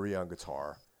Emery on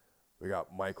guitar. We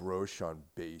got Mike Roche on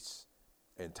bass,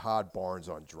 and Todd Barnes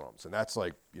on drums. And that's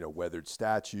Weathered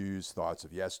Statues, Thoughts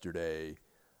of Yesterday,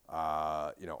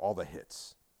 all the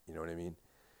hits. You know what I mean?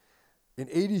 In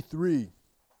 83,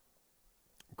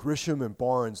 Grisham and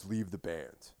Barnes leave the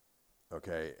band.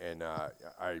 Okay, and I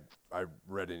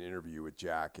read an interview with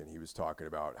Jack, and he was talking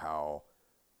about how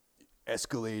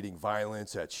escalating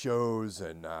violence at shows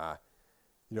and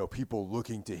people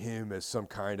looking to him as some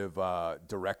kind of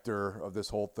director of this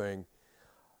whole thing.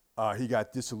 He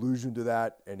got disillusioned to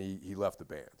that, and he left the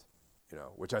band,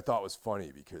 which I thought was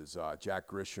funny because Jack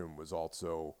Grisham was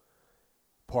also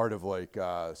part of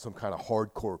some kind of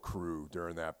hardcore crew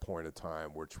during that point of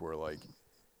time, which were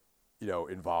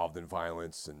involved in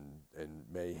violence and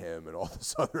mayhem and all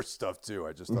this other stuff too.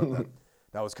 I just thought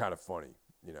that was kind of funny,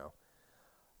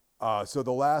 So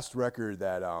the last record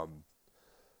that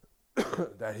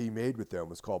that he made with them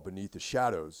was called Beneath the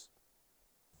Shadows,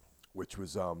 which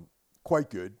was quite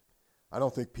good. I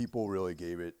don't think people really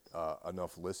gave it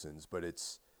enough listens, but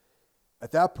it's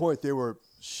at that point they were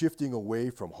shifting away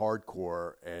from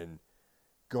hardcore and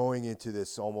going into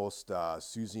this almost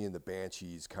Susie and the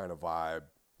Banshees kind of vibe,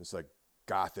 this like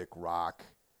gothic rock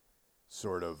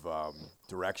sort of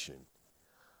direction.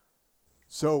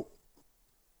 So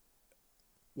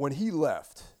when he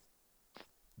left,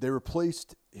 they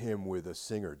replaced him with a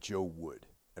singer, Joe Wood,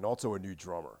 and also a new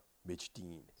drummer, Mitch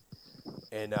Dean.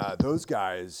 And those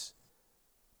guys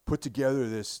put together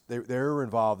this, they were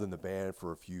involved in the band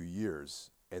for a few years,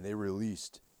 and they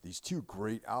released these two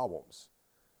great albums.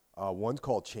 One's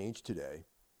called Change Today,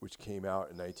 which came out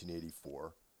in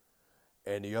 1984,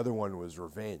 and the other one was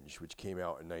Revenge, which came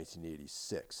out in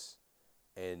 1986.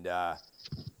 And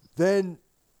then,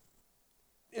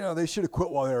 you know, they should have quit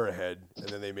while they were ahead, and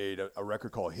then they made a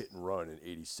record called Hit and Run in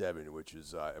 87, which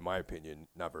is, in my opinion,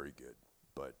 not very good.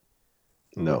 But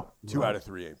No. 2 out of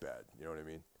 3 ain't bad. You know what I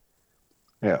mean?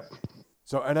 Yeah.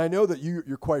 So, and I know that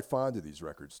you're quite fond of these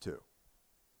records, too.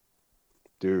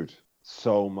 Dude,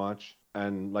 so much.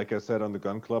 And like I said on the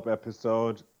Gun Club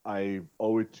episode, I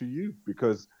owe it to you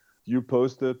because you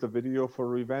posted the video for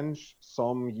Revenge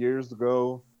some years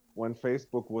ago when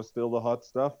Facebook was still the hot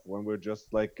stuff, when we're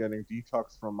just like getting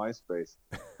detox from MySpace.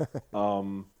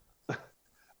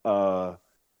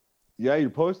 Yeah, you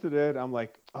posted it. I'm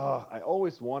like, oh, I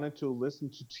always wanted to listen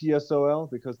to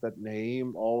TSOL because that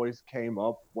name always came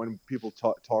up when people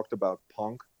talked about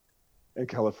punk in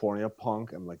California,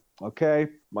 punk. I'm like, okay,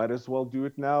 might as well do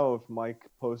it now if Mike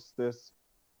posts this.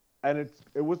 And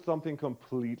it was something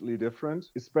completely different,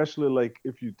 especially like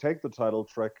if you take the title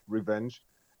track, Revenge,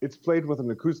 it's played with an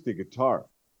acoustic guitar,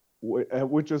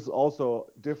 which is also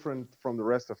different from the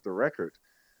rest of the record.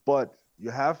 But you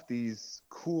have these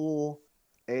cool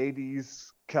 80s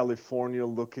California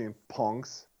looking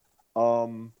punks,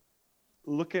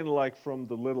 looking like from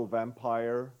The Little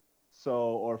Vampire,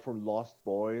 or from Lost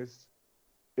Boys.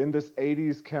 In this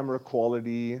 80s camera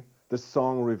quality, the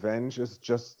song Revenge is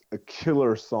just a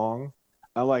killer song.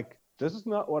 I'm like, this is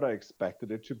not what I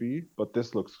expected it to be, but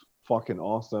this looks fucking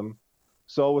awesome.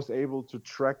 So I was able to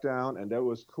track down, and that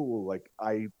was cool. Like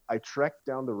I tracked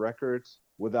down the record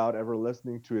without ever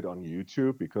listening to it on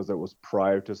YouTube because it was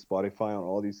prior to Spotify and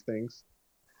all these things.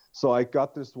 So I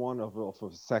got this one of a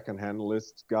secondhand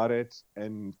list, got it,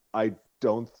 and I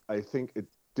think it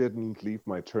didn't leave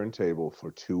my turntable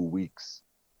for 2 weeks.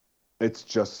 It's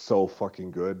just so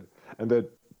fucking good. And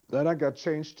then I got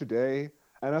Changed Today.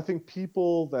 And I think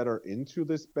people that are into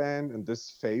this band and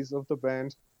this phase of the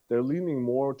band, they're leaning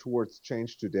more towards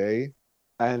Change Today.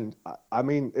 And I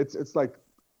mean, it's like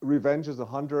Revenge is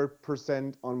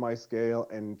 100% on my scale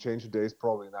and Change Today is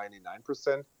probably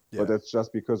 99%. Yeah. But that's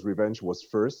just because Revenge was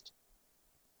first.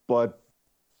 But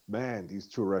man, these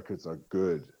two records are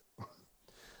good.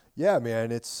 Yeah,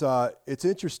 man, it's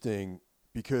interesting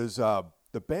because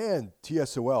the band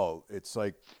TSOL, it's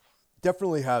like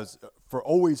definitely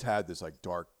always had this like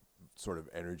dark sort of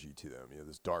energy to them, you know,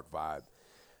 this dark vibe.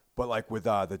 But like with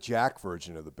the Jack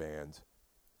version of the band,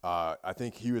 I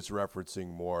think he was referencing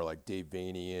more like Dave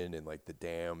Vanian and like the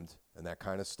Damned and that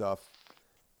kind of stuff.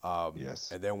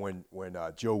 Yes. And then when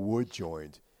Joe Wood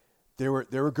joined, they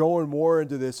were going more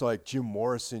into this like Jim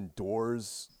Morrison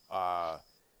Doors,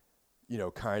 you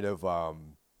know, kind of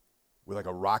with like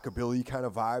a rockabilly kind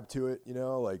of vibe to it, you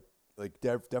know, like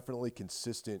definitely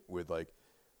consistent with like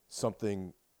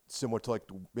something similar to like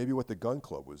maybe what the Gun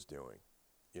Club was doing,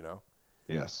 you know.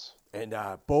 Yes. And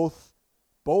both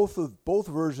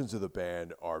versions of the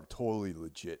band are totally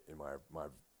legit in my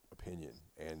opinion,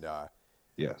 and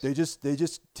yes, they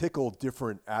just tickle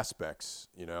different aspects,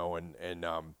 you know, and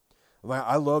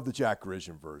I love the Jack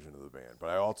Grisham version of the band, but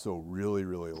I also really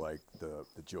like the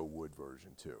Joe Wood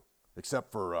version too,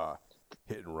 except for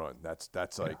Hit and Run. That's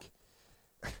like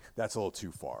that's a little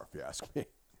too far if you ask me.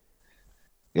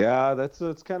 Yeah,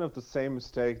 it's kind of the same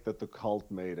mistake that the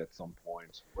Cult made at some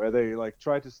point, where they like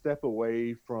tried to step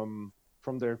away from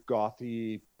their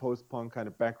gothy post-punk kind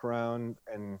of background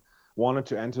and wanted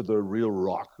to enter the real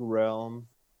rock realm.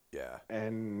 Yeah.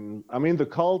 And I mean, the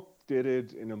Cult did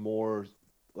it in a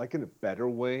better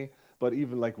way, but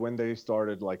even like when they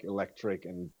started like electric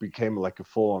and became like a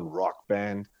full-on rock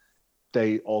band,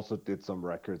 they also did some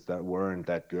records that weren't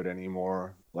that good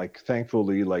anymore. Like,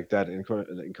 thankfully, like that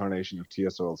incarnation of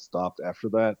TSOL stopped after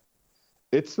that.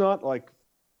 It's not like,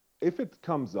 if it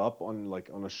comes up on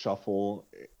a shuffle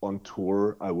on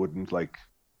tour, I wouldn't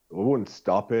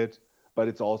stop it, but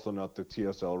it's also not the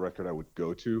TSOL record I would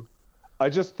go to. I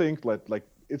just think like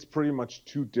it's pretty much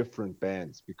two different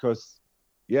bands because,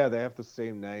 yeah, they have the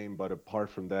same name, but apart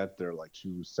from that, they're like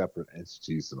two separate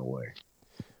entities in a way.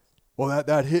 Well,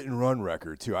 that Hit and Run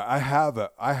record too. I have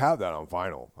that on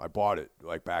vinyl. I bought it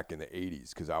like back in the '80s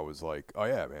because I was like, oh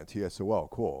yeah, man, TSOL,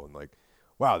 cool, and like,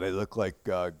 wow, they look like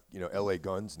LA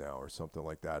Guns now or something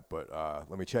like that. But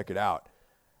let me check it out,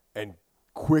 and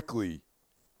quickly,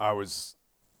 I was,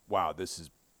 wow, this is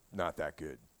not that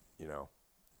good,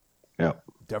 Yeah,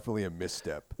 definitely a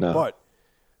misstep. no. But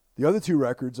the other two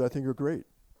records I think are great.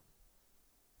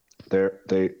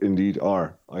 They indeed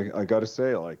are. I gotta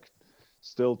say, like,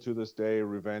 still to this day,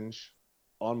 Revenge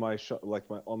on my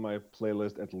on my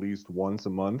playlist at least once a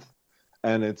month,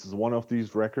 and it's one of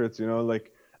these records.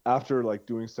 Like after like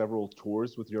doing several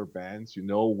tours with your bands,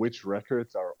 which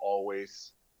records are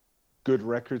always good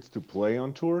records to play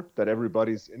on tour that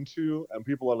everybody's into, and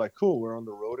people are like, "Cool, we're on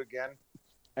the road again,"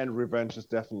 and Revenge is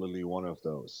definitely one of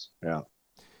those. Yeah.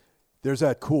 There's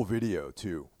that cool video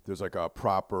too. There's like a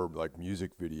proper like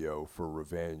music video for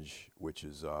Revenge, which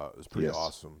is pretty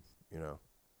awesome.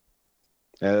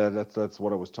 Yeah, that's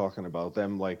what I was talking about.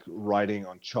 Them like riding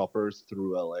on choppers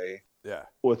through LA. Yeah.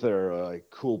 With their like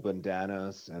cool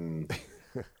bandanas and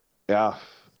yeah,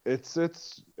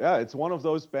 it's one of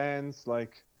those bands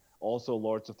like also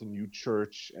Lords of the New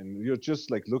Church, and you just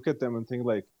like look at them and think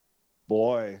like,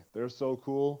 boy, they're so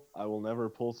cool. I will never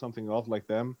pull something off like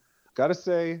them. Gotta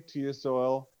say,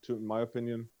 TSOL, in my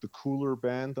opinion, the cooler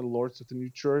band than Lords of the New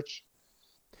Church.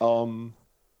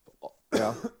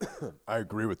 Yeah. I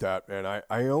agree with that, man.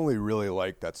 I only really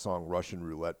like that song Russian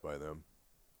Roulette by them.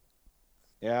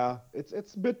 Yeah,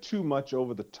 it's a bit too much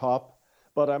over the top,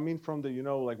 but I mean from the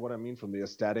like what I mean from the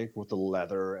aesthetic with the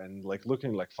leather and like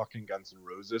looking like fucking Guns N'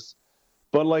 Roses.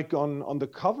 But like on the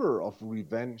cover of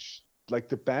Revenge, like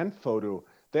the band photo,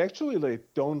 they actually like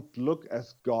don't look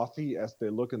as gothy as they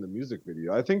look in the music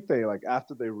video. I think they like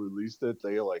after they released it,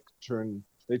 they like turned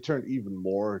even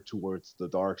more towards the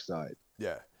dark side.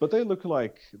 Yeah. But they look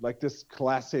like this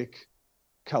classic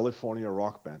California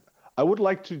rock band. I would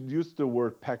like to use the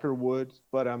word Peckerwood,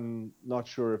 but I'm not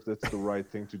sure if that's the right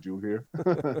thing to do here.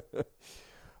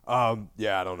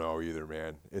 Yeah, I don't know either,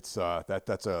 man. It's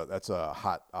that's a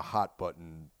hot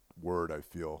button word, I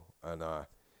feel. And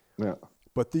yeah.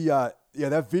 But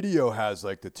that video has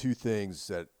like the two things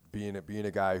that being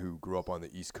a guy who grew up on the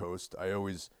East Coast, I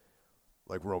always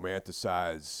like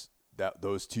romanticize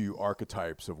those two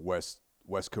archetypes of West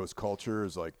Coast culture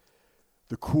is like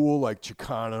the cool like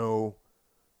Chicano,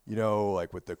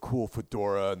 like with the cool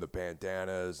fedora and the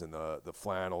bandanas and the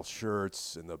flannel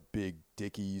shirts and the big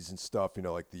dickies and stuff,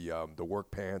 like the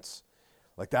work pants,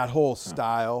 like that whole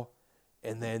style,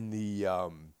 and then the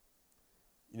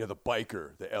the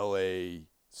biker, the LA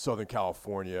Southern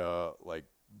California like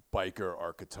biker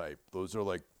archetype. Those are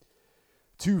like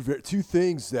two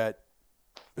things that,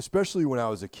 especially when I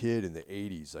was a kid in the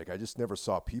 80s, like I just never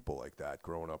saw people like that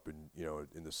growing up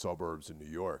in the suburbs in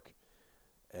New York.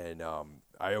 And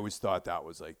I always thought that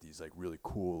was like these like really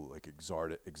cool, like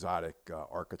exotic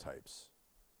archetypes.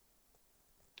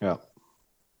 Yeah.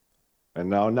 And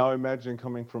now imagine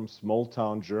coming from small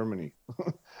town Germany,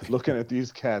 looking at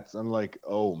these cats and like,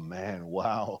 oh man,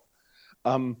 wow.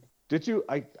 Did you?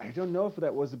 I don't know if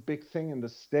that was a big thing in the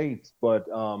States, but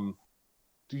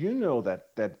do you know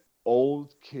that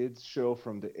old kids show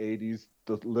from the 80s,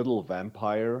 The Little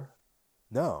Vampire?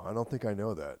 No, I don't think I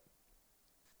know that.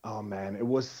 Oh man, it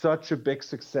was such a big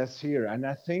success here, and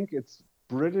I think it's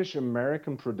British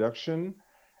American production,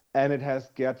 and it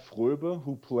has Gerd Fröbe,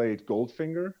 who played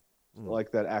Goldfinger,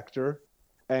 like that actor,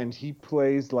 and he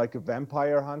plays like a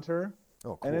vampire hunter.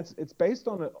 Oh, cool. And it's based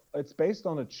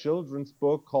on a children's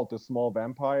book called The Small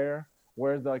Vampire,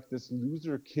 where like this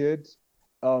loser kid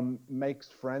makes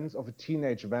friends of a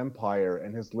teenage vampire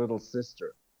and his little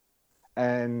sister,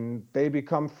 and they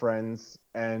become friends,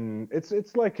 and it's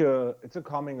a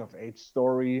coming of age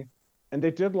story. And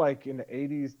they did like in the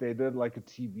 80s they did like a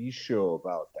TV show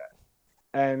about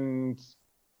that, and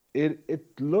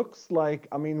it looks like,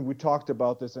 I mean, we talked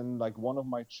about this, and like one of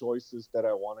my choices that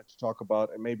I wanted to talk about,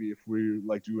 and maybe if we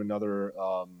like do another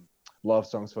love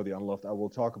songs for the unloved, I will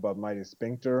talk about Mighty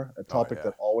Sphincter, a topic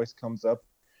that always comes up.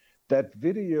 That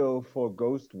video for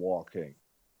Ghost Walking,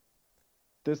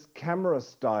 this camera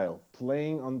style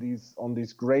playing on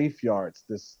these graveyards,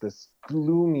 this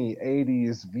gloomy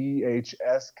 80s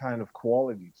VHS kind of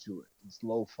quality to it, this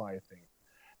lo-fi thing.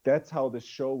 That's how the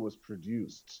show was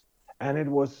produced. And it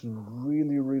was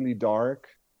really, really dark.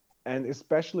 And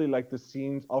especially like the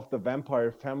scenes of the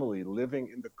vampire family living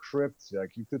in the crypts.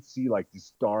 Like you could see like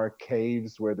these dark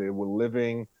caves where they were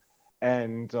living.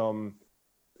 And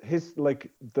his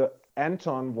like the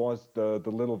Anton was the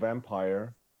little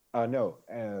vampire. No,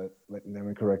 let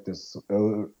me correct this.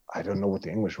 I don't know what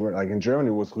the English word. Like in Germany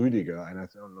it was Rüdiger, and I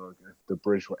don't know if the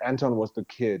British word. Anton was the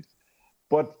kid,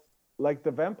 but like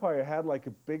the vampire had like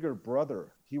a bigger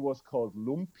brother. He was called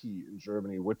Lumpy in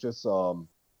Germany, which is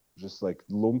just like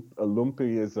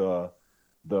Lumpy is the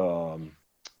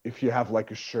if you have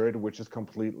like a shirt which is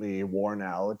completely worn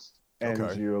out and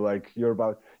Okay.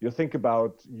 you think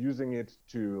about using it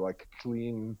to like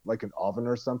clean like an oven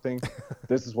or something.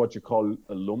 This is what you call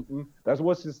a lumpen. That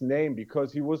was his name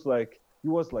because he was like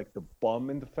the bum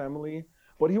in the family,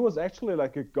 but he was actually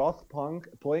like a goth punk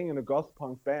playing in a goth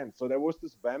punk band. So there was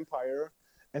this vampire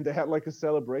and they had like a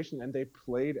celebration and they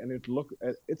played and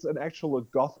it's an actual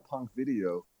goth punk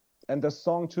video, and the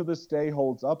song to this day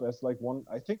holds up as like one.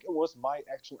 I think it was my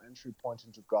actual entry point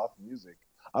into goth music.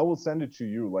 I will send it to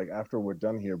you like after we're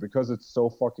done here because it's so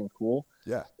fucking cool.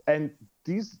 Yeah. And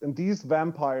these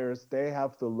vampires, they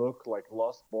have the look like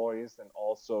Lost Boys and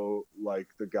also like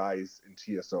the guys in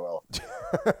TSOL.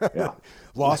 Yeah.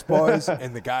 Lost Boys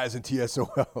and the guys in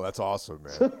TSOL. That's awesome,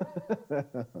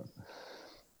 man.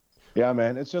 Yeah,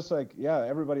 man. It's just like, yeah,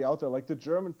 everybody out there, like the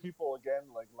German people again,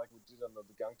 like we did on the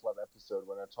Gun Club episode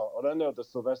when I talked, or no, the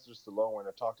Sylvester Stallone when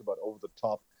I talked about Over the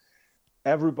Top.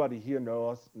 Everybody here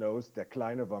knows Der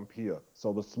kleine Vampir,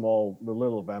 so the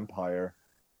little vampire,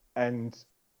 and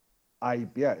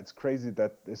it's crazy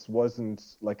that this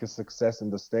wasn't like a success in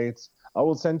the States. I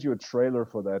will send you a trailer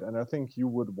for that, and I think you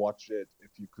would watch it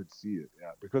if you could see it,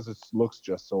 yeah, because it looks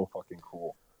just so fucking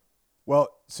cool. Well,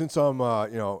 since I'm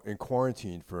in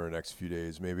quarantine for the next few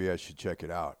days, maybe I should check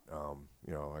it out. I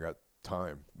got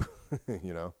time.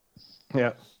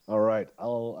 Yeah. All right.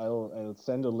 I'll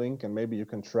send a link and maybe you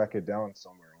can track it down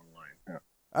somewhere online. Yeah.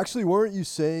 Actually, weren't you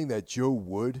saying that Joe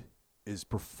Wood is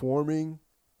performing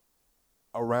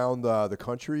around the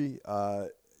country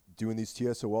doing these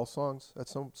TSOL songs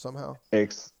somehow?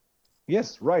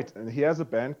 Yes, right. And he has a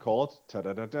band called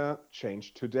Ta-da-da-da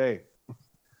Change Today.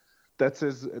 That's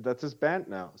his band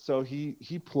now. So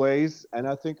he plays, and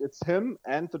I think it's him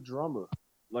and the drummer,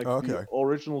 like the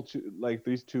original two, like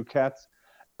these two cats,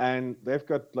 and they've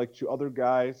got like two other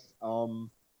guys. And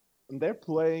they're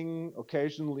playing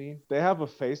occasionally. They have a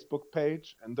Facebook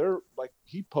page, and they're like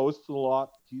he posts a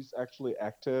lot. He's actually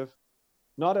active,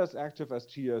 not as active as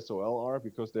TSOL are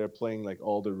because they're playing like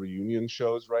all the reunion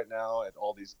shows right now at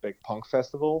all these big punk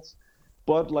festivals.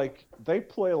 But like they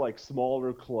play like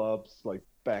smaller clubs, like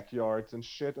backyards and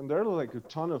shit, and there are like a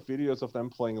ton of videos of them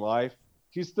playing live.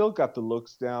 He's still got the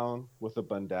looks down with the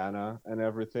bandana and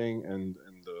everything, and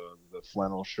the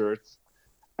flannel shirts.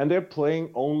 And they're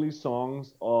playing only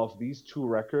songs of these two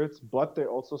records, but they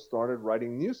also started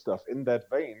writing new stuff in that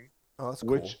vein,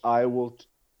 which cool.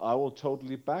 I will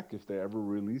totally back if they ever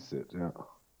release it. Yeah.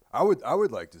 I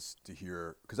would like to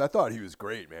hear, because I thought he was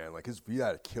great, man. Like he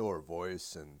had a killer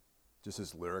voice, and just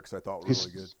his lyrics I thought were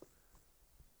really good.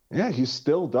 Yeah, he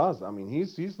still does. I mean,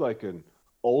 he's like an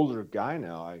older guy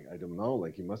now. I don't know.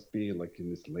 Like he must be like in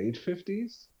his late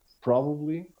 50s,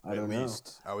 probably. I don't know.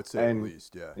 I would say at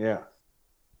least, yeah. Yeah.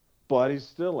 But he's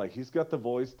still like he's got the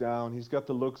voice down. He's got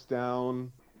the looks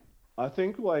down. I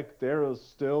think like they're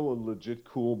still a legit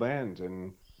cool band,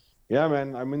 and yeah,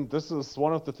 man. I mean, this is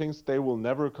one of the things they will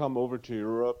never come over to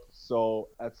Europe. So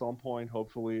at some point,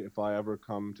 hopefully, if I ever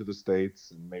come to the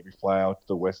States and maybe fly out to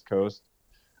the West Coast,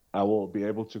 I will be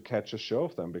able to catch a show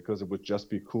of them because it would just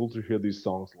be cool to hear these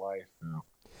songs live. Yeah.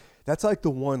 That's like the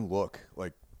one look.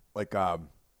 I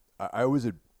always,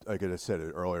 like I said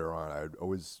it earlier on, I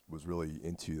always was really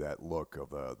into that look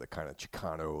of the kind of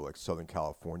Chicano, like Southern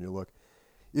California look.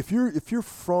 If you're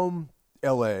from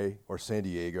LA or San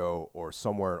Diego or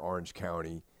somewhere in Orange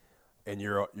County, and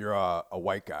you're a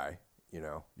white guy,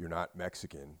 you're not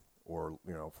Mexican or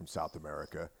from South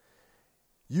America,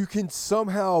 you can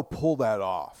somehow pull that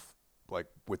off, like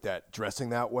with that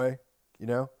dressing that way,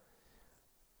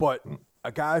 But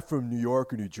a guy from New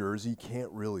York or New Jersey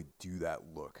can't really do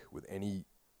that look with any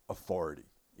authority.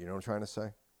 You know what I'm trying to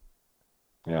say?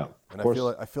 Yeah. And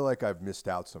I feel like I've missed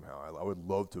out somehow. I would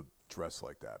love to dress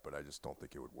like that, but I just don't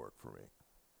think it would work for me.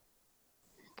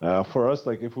 For us,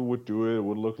 like if we would do it, it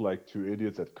would look like two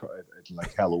idiots at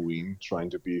like Halloween trying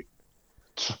to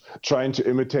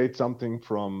imitate something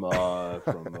from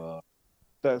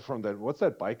that what's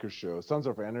that biker show, Sons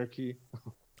of Anarchy.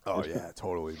 Oh yeah,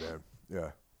 totally, man.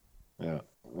 Yeah.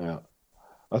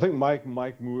 I think Mike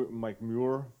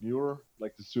Muir,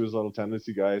 like the Suicidal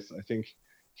Tendency guys, I think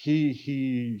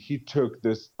he took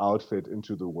this outfit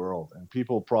into the world, and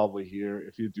people probably here,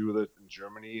 if you do that in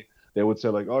Germany, they would say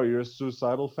like, "Oh, you're a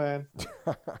Suicidal fan."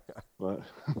 But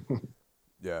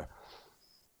yeah.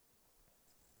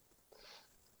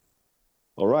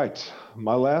 All right,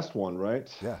 my last one, right?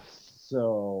 Yeah.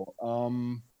 So,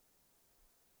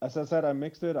 as I said, I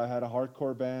mixed it. I had a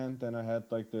hardcore band, then I had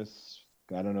like this,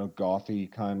 I don't know,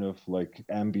 gothy kind of like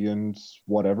ambient,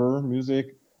 whatever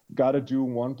music. Got to do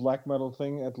one black metal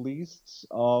thing at least.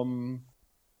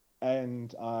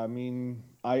 And I mean,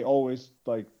 I always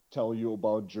like tell you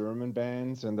about German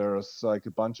bands, and there's like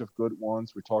a bunch of good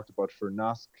ones. We talked about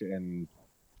Vernask and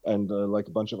like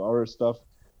a bunch of other stuff.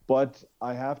 But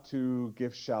I have to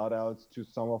give shout outs to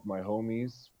some of my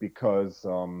homies because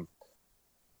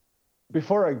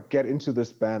before I get into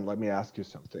this band, let me ask you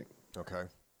something. Okay.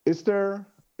 Is there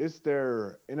is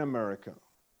there in America,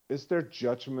 is there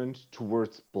judgment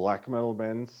towards black metal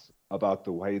bands about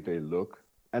the way they look?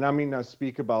 And I mean I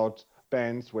speak about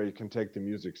bands where you can take the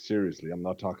music seriously. I'm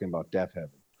not talking about Death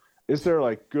Heaven. Is there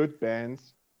like good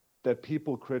bands that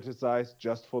people criticize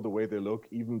just for the way they look,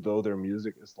 even though their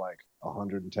music is like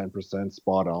 110%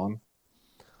 spot on?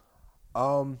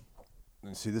 And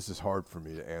see, this is hard for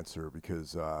me to answer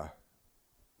because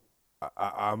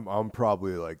I'm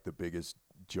probably like the biggest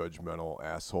judgmental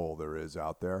asshole there is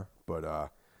out there.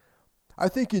 But I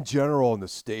think in general in the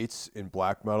States in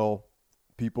black metal,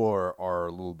 people are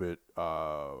a little bit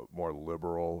more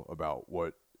liberal about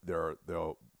what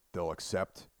they'll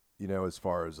accept. You know, as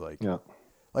far as Yeah.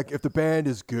 like if the band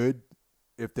is good,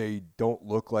 if they don't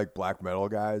look like black metal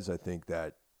guys, I think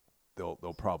that they'll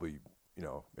probably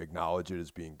acknowledge it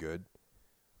as being good.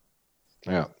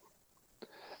 Yeah.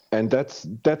 And that's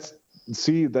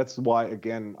see that's why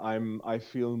again I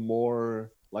feel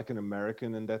more like an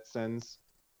American in that sense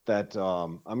that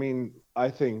I mean I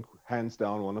think hands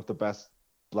down one of the best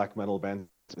black metal bands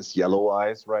is Yellow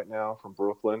Eyes right now from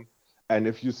Brooklyn, and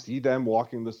if you see them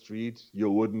walking the street you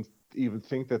wouldn't even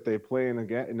think that they play in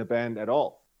a band at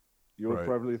all. You would Right.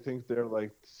 probably think they're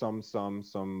like some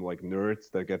like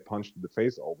nerds that get punched in the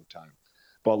face all the time,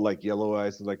 but like Yellow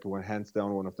Eyes is like one hands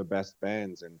down one of the best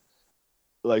bands. And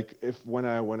like if when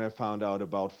I found out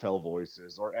about Fell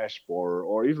Voices or Ash Borer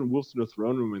or even Wolves to the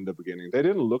Throne Room in the beginning, they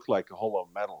didn't look like a hollow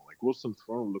metal. Like Wolves to the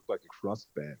Throne Room looked like a crust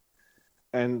band.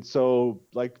 And so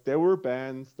like there were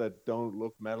bands that don't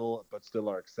look metal but still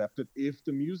are accepted if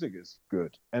the music is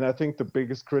good. And I think the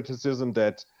biggest criticism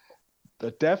that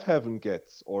Death Heaven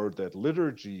gets or that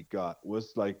Liturgy got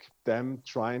was like them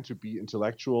trying to be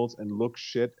intellectuals and look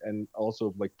shit and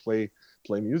also like play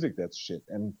music that's shit.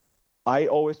 And I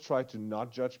always try to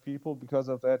not judge people because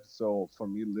of that. So for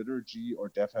me, Liturgy or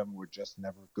Death Heaven were just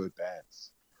never good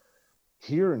bands.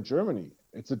 Here in Germany,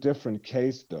 it's a different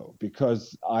case though,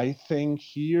 because I think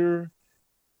here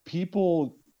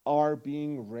people are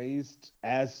being raised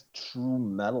as true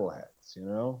metalheads, you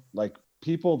know? Like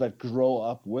people that grow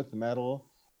up with metal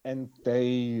and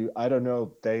they, I don't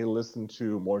know, they listen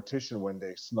to Mortician when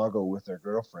they snuggle with their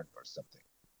girlfriend or something.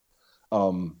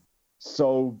 Um,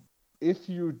 so if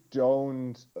you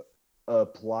don't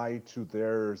apply to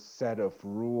their set of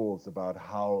rules about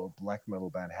how a black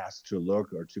metal band has to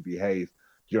look or to behave,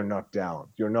 you're not down.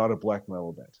 You're not a black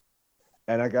metal band.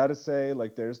 And I gotta say,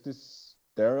 like,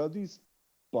 there are these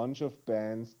bunch of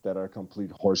bands that are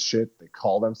complete horseshit. They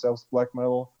call themselves black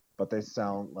metal, but they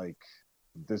sound like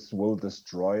this will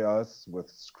destroy us with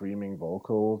screaming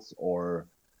vocals or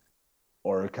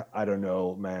I don't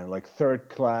know, man, like third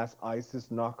class ISIS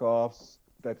knockoffs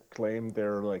that claim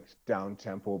they're like down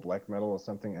tempo black metal or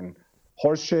something. And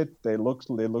horseshit, they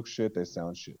look shit, they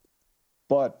sound shit.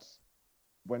 But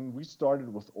when we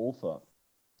started with Ultha,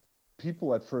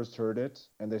 people at first heard it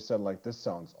and they said like this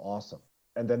sounds awesome.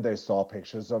 And then they saw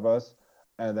pictures of us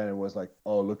and then it was like,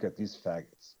 oh look at these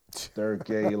faggots. They're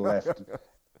gay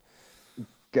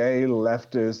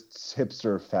leftists,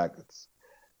 hipster faggots.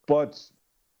 But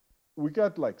we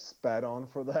got like spat on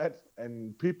for that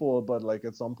and people but like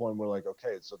at some point we're like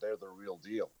okay so they're the real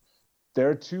deal. There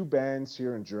are two bands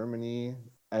here in Germany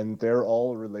and they're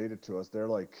all related to us. They're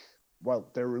like well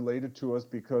they're related to us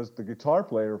because the guitar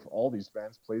player of all these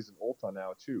bands plays in Ulta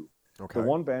now too. The Okay.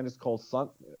 one band is called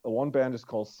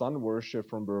Sun Worship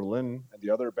from Berlin and the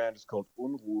other band is called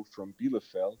Unruh from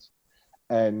Bielefeld,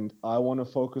 and I want to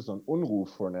focus on Unruh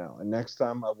for now and next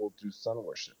time I will do Sun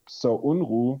Worship. So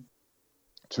Unruh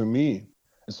to me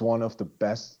is one of the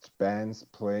best bands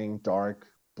playing dark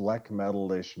black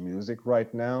metalish music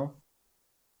right now.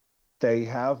 They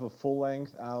have a full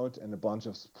length out and a bunch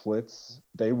of splits.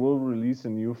 They will release a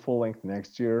new full length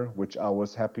next year, which I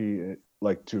was happy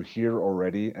like to hear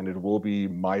already, and it will be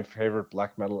my favorite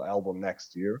black metal album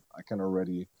next year. I can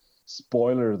already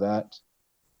spoiler that.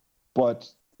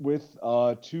 But with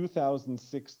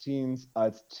 2016's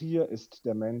Als Tier ist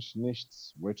der Mensch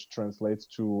nichts, which translates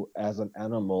to as an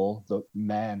animal, the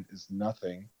man is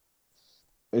nothing.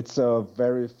 It's a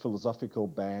very philosophical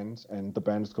band, and the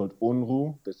band is called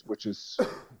Unru, which is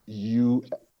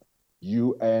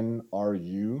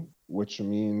UNRU, which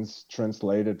means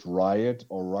translated riot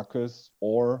or ruckus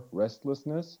or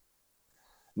restlessness.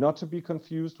 Not to be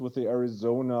confused with the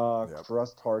Arizona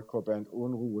crust hardcore band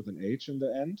Unru with an H in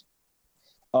the end.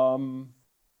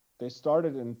 They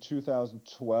started in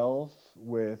 2012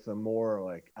 with a more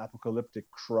like apocalyptic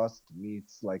crust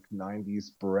meets like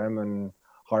 90s Bremen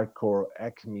hardcore,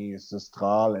 Acme,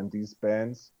 Zestral, and these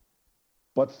bands,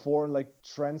 but for like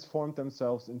transformed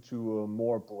themselves into a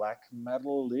more black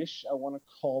metal-ish, I want to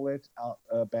call it,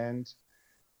 a band.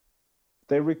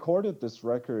 They recorded this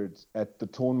record at the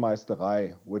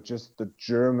Tonmeisterei, which is the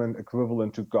German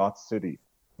equivalent to God City,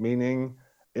 meaning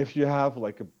if you have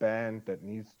like a band that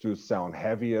needs to sound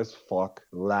heavy as fuck,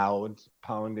 loud,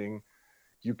 pounding,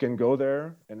 you can go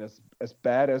there, and as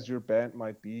bad as your band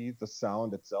might be, the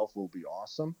sound itself will be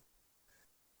awesome.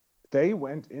 They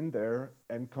went in there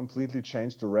and completely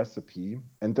changed the recipe.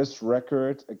 And this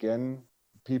record, again,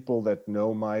 people that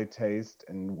know my taste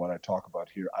and what I talk about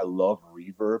here, I love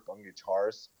reverb on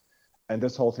guitars. And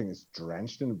this whole thing is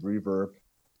drenched in reverb.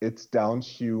 It's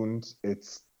down-tuned.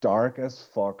 It's dark as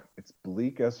fuck. It's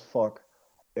bleak as fuck.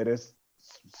 It is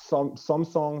some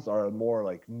songs are more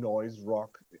like noise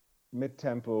rock,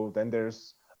 mid-tempo. Then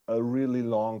there's a really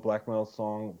long black metal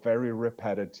song, very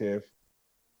repetitive,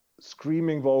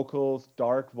 screaming vocals,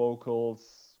 dark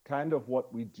vocals, kind of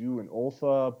what we do in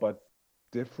Ultha, but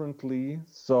differently.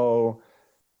 So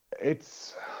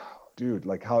it's, dude,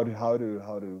 like how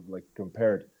to like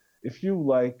compare it. If you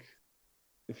like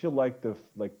the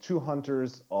like Two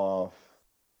Hunters of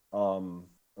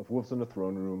Wolves in the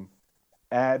Throne Room,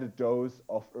 add a dose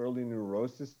of early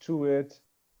Neurosis to it,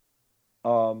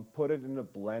 put it in a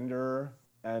blender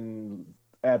and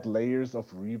add layers of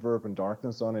reverb and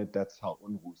darkness on it. That's how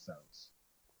Unru sounds.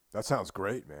 That sounds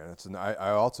great, man.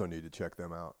 I also need to check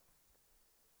them out.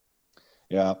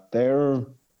 Yeah, they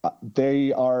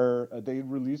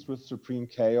released with Supreme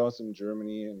Chaos in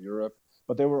Germany and Europe,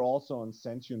 but they were also on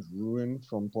Sentient Ruin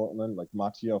from Portland. Like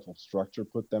Mattia of Obstructor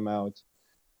put them out,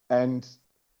 and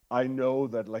I know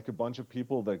that like a bunch of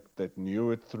people that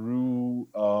knew it through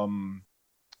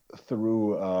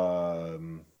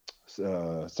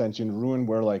Sentient Ruin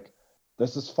were like,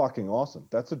 this is fucking awesome.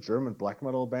 That's a German black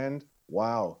metal band.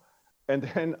 Wow. And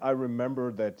then I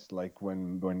remember that like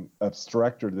when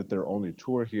Abstractor did their only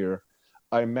tour here,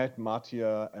 I met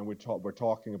Mattia and we're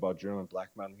talking about German black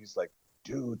metal. He's like,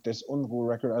 dude, this Unruh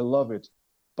record, I love it.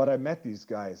 But I met these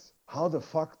guys. How the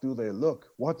fuck do they look?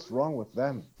 What's wrong with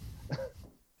them?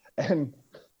 And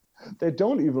they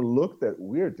don't even look that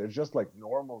weird. They're just like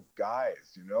normal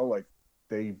guys, you know, like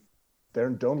they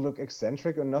don't look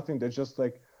eccentric or nothing. They're just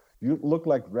like, you look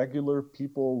like regular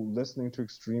people listening to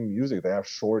extreme music. They have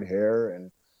short hair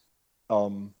and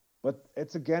but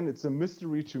it's a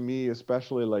mystery to me,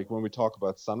 especially like when we talk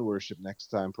about Sun Worship next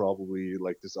time, probably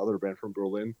like this other band from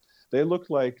Berlin. They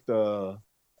look like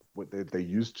what they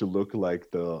used to look like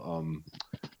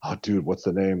oh dude, what's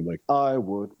the name? Like I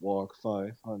would walk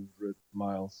 500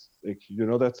 miles. Like you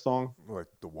know that song? Like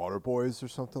the Water Boys or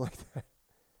something like that.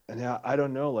 And yeah, I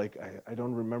don't know. Like I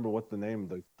don't remember what the name,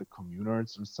 the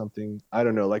Communards or something. I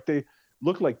don't know. Like they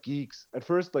look like geeks. At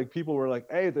first, like people were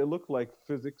like, hey, they look like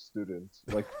physics students,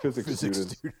 like physics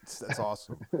students. That's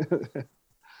awesome.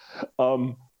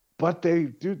 But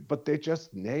they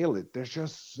just nail it. They're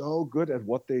just so good at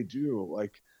what they do.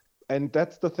 Like, and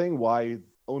that's the thing why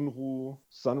Unruh,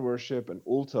 Sun Worship, and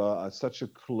Ultha are such a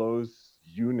close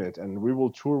unit. And we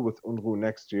will tour with Unruh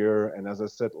next year. And as I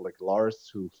said, like Lars,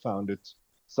 who founded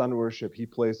Sun Worship, he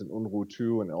plays in Unruh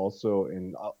too, and also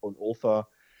on Ultha.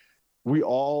 We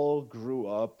all grew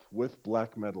up with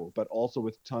black metal, but also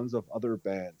with tons of other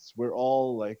bands. We're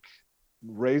all like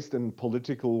raised in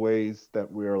political ways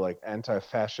that we're like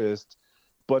anti-fascist,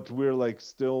 but we're like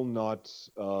still not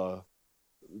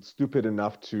stupid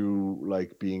enough to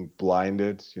like being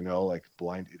blinded, you know, like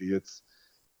blind idiots.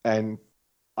 And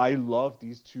I love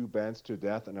these two bands to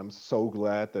death, and I'm so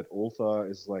glad that Ultha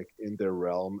is like in their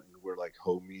realm and we're like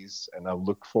homies. And I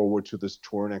look forward to this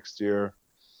tour next year.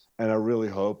 And I really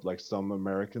hope like some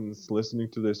Americans listening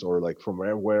to this, or like from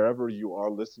wherever you are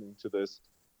listening to this,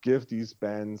 give these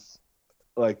bands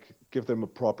give them a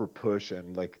proper push,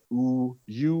 and like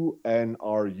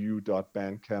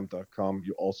unru.bandcamp.com.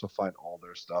 You also find all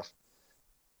their stuff.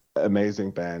 Amazing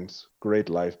bands, great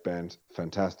live band,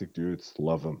 fantastic dudes,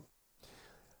 love them.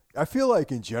 I feel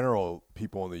like in general,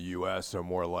 people in the U.S. are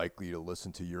more likely to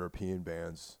listen to European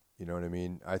bands. You know what I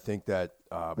mean? I think that,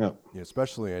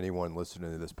 especially anyone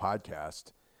listening to this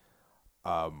podcast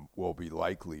will be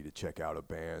likely to check out a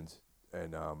band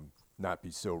and not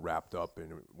be so wrapped up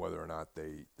in whether or not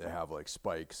they have like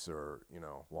spikes or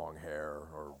long hair,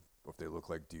 or if they look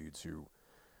like dudes who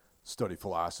study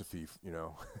philosophy.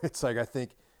 It's like I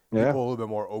think Yeah. people are a little bit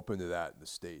more open to that in the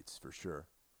States for sure.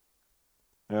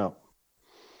 Yeah.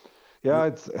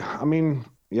 Yeah.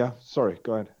 Yeah. Sorry.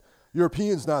 Go ahead.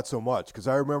 Europeans not so much, because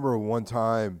I remember one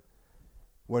time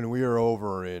when we were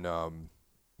over in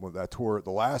that tour,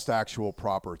 the last actual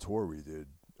proper tour we did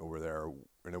over there,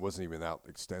 and it wasn't even that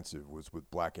extensive, was with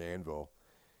Black Anvil,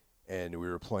 and we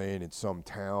were playing in some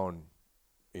town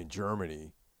in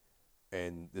Germany,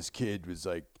 and this kid was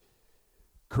like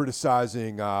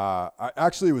criticizing.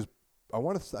 Actually, it was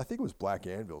I think it was Black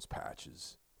Anvil's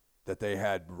patches, that they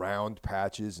had round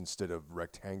patches instead of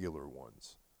rectangular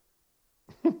ones,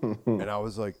 and I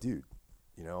was like, dude,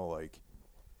 like,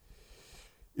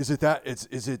 is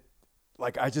it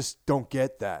like, I just don't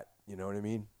get that. You know what I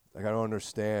mean? Like, I don't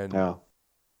understand Yeah.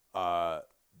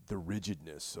 the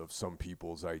rigidness of some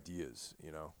people's ideas.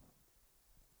 Yeah.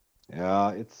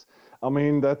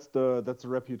 That's the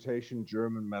reputation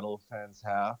German metal fans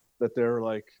have, that they're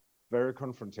like very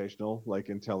confrontational, like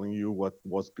in telling you what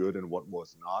was good and what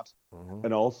was not, Mm-hmm.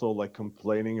 and also like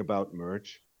complaining about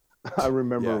merch. I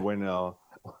remember Yeah.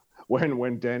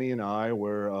 when Danny and I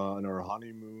were on our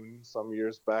honeymoon some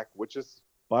years back, which is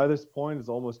by this point is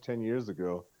almost 10 years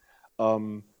ago.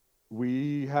 Um,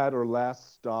 we had our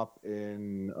last stop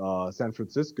in San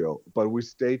Francisco, but we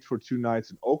stayed for 2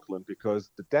 nights in Oakland because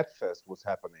the Dead Fest was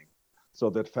happening. So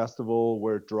that festival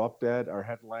where Drop Dead are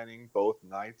headlining both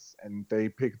nights, and they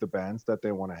pick the bands that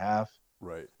they want to have.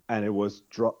 Right. And it was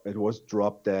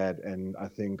Drop Dead, and I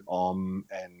think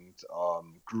and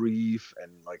Grief,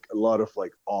 and like a lot of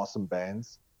like awesome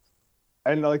bands.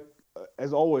 And like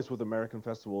as always with American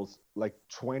festivals, like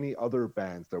 20 other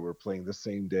bands that were playing the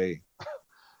same day.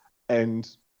 And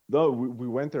though we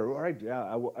went there, all right,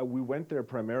 yeah, we went there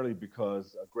primarily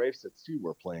because Graves at Sea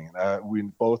were playing. We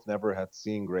both never had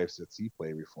seen Graves at Sea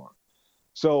play before.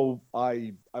 So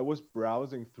I was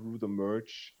browsing through the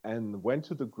merch and went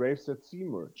to the Graves at Sea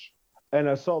merch, and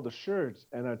I saw the shirt,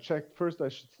 and I checked first.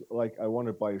 I want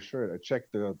to buy a shirt. I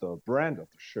checked the brand of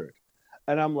the shirt,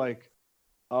 and I'm like,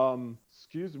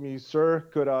 excuse me, sir,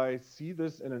 could I see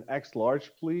this in an X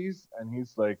large, please? And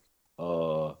he's like,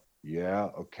 yeah,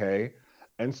 okay.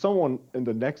 And someone in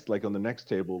the next, like on the next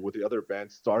table with the other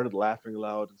band, started laughing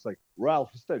loud. It's like, Ralph,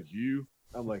 is that you?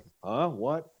 I'm like, huh,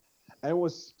 what? And it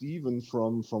was Steven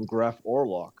from Graf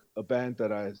Orlok, a band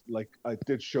that I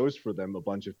did shows for them a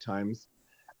bunch of times.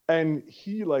 And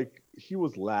he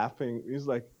was laughing. He's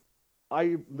like,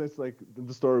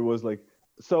 the story was like,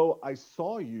 so I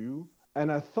saw you and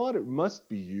I thought it must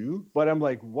be you, but I'm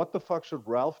like, what the fuck should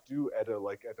Ralph do at a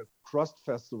crust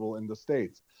festival in the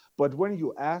States? But when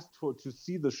you asked to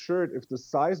see the shirt, if the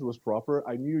size was proper,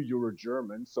 I knew you were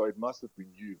German, so it must have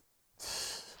been you.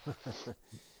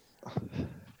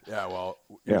 Yeah, well,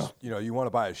 Yeah. you want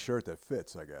to buy a shirt that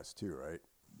fits, I guess, too, right?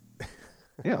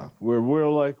 Yeah, we're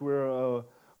really like we're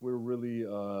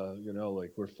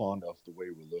fond of the way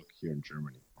we look here in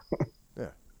Germany.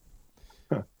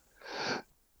 Yeah.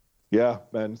 Yeah,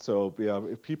 man. So yeah,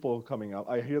 if people coming out,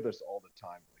 I hear this all the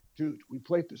time. Like, dude, we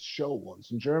played this show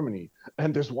once in Germany,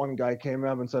 and this one guy came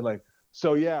up and said like,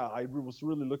 so yeah, I was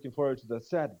really looking forward to that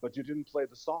set, but you didn't play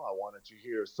the song I wanted to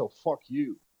hear, so fuck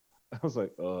you. I was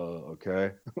like,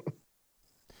 okay.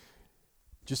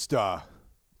 Just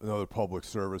another public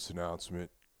service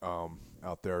announcement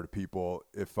out there to people.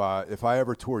 If I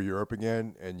ever tour Europe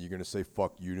again and you're gonna say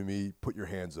 "fuck you" to me, put your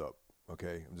hands up.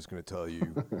 Okay, I'm just gonna tell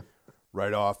you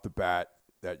right off the bat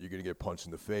that you're gonna get punched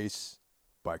in the face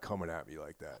by coming at me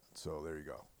like that. So there you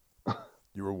go.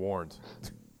 You were warned.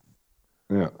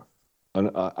 Yeah. And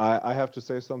I have to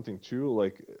say something too,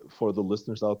 like for the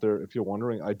listeners out there, if you're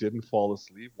wondering, I didn't fall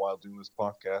asleep while doing this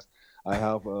podcast. I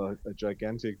have a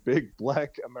gigantic, big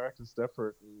black American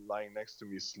Stafford lying next to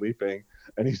me sleeping,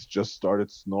 and he's just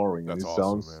started snoring. That's and he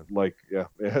awesome, sounds man. like, yeah,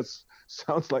 it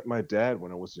sounds like my dad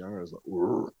when I was younger. I was like,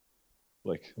 "Urgh."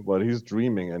 Like, but he's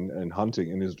dreaming and hunting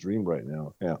in his dream right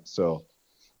now. Yeah, so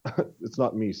it's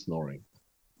not me snoring.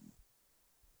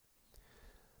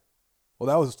 Well,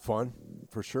 that was fun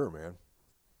for sure, man.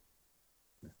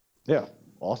 Yeah,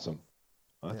 awesome.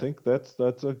 I think that's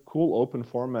a cool open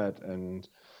format, and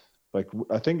like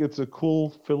I think it's a cool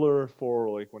filler for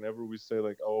like whenever we say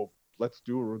like, oh, let's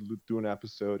do an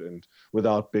episode, and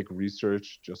without big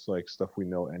research, just like stuff we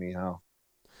know anyhow.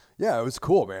 Yeah, it was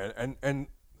cool, man. And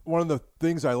one of the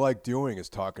things I like doing is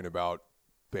talking about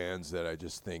bands that I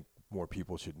just think more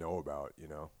people should know about,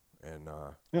 And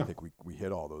Yeah. I think we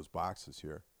hit all those boxes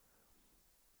here.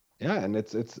 Yeah, and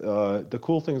it's the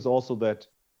cool thing is also that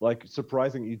like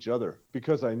surprising each other,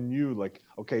 because I knew like,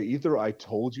 okay, either I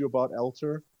told you about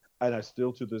Alter, and I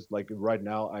still to this like right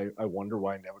now I wonder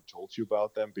why I never told you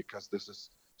about them, because this is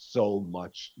so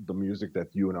much the music that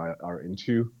you and I are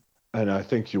into, and I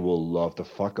think you will love the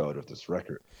fuck out of this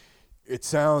record. It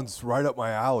sounds right up my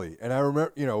alley. And I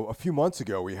remember, a few months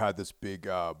ago we had this big,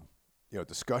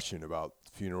 discussion about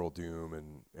Funeral Doom,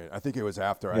 and I think it was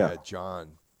after I had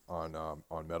John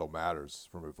on Metal Matters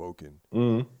from Evoken,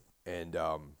 and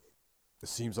it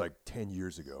seems like 10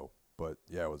 years ago, but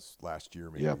yeah, it was last year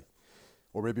maybe,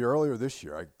 or maybe earlier this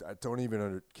year. I don't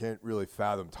even can't really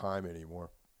fathom time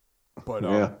anymore. But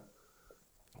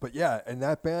but yeah, and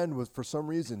that band was, for some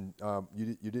reason,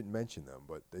 you didn't mention them,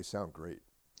 but they sound great.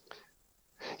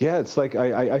 Yeah, it's like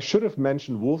I should have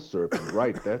mentioned Wolf Serpent,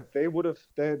 right? That they would have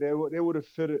fit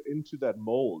into that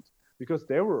mold, because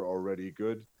they were already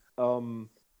good.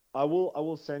 I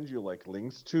will send you like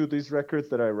links to these records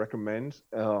that I recommend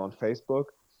on Facebook,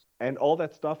 and all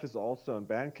that stuff is also on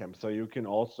Bandcamp, so you can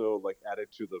also like add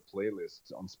it to the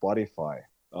playlist on Spotify.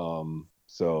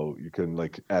 So you can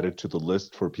like add it to the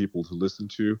list for people to listen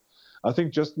to. I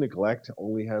think Just Neglect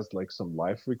only has like some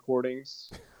live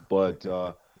recordings, but.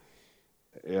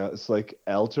 Yeah, it's like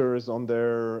Alter is on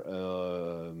there,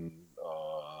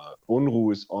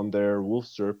 Unruh is on there, Wolf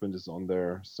Serpent is on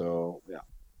there. So yeah.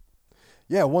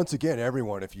 Yeah, once again,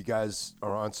 everyone, if you guys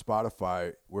are on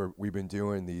Spotify, we've been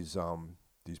doing these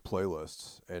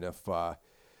playlists, and if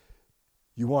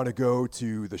you want to go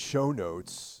to the show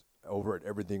notes over at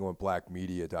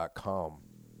everythingonblackmedia.com,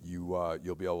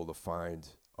 you'll be able to find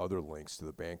other links to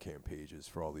the Bandcamp pages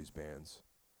for all these bands.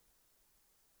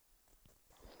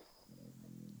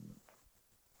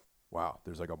 Wow,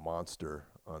 there's like a monster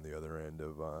on the other end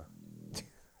of.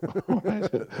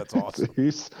 That's awesome.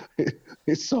 He's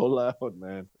so loud,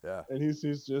 man. Yeah. And he's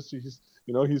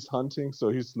he's hunting, so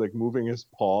he's like moving his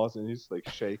paws and he's like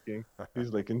shaking.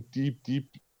 He's like in deep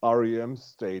REM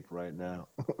state right now.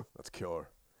 That's killer.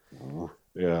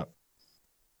 Yeah.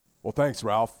 Well, thanks,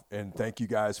 Ralph, and thank you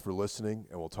guys for listening,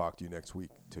 and we'll talk to you next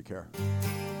week. Take care.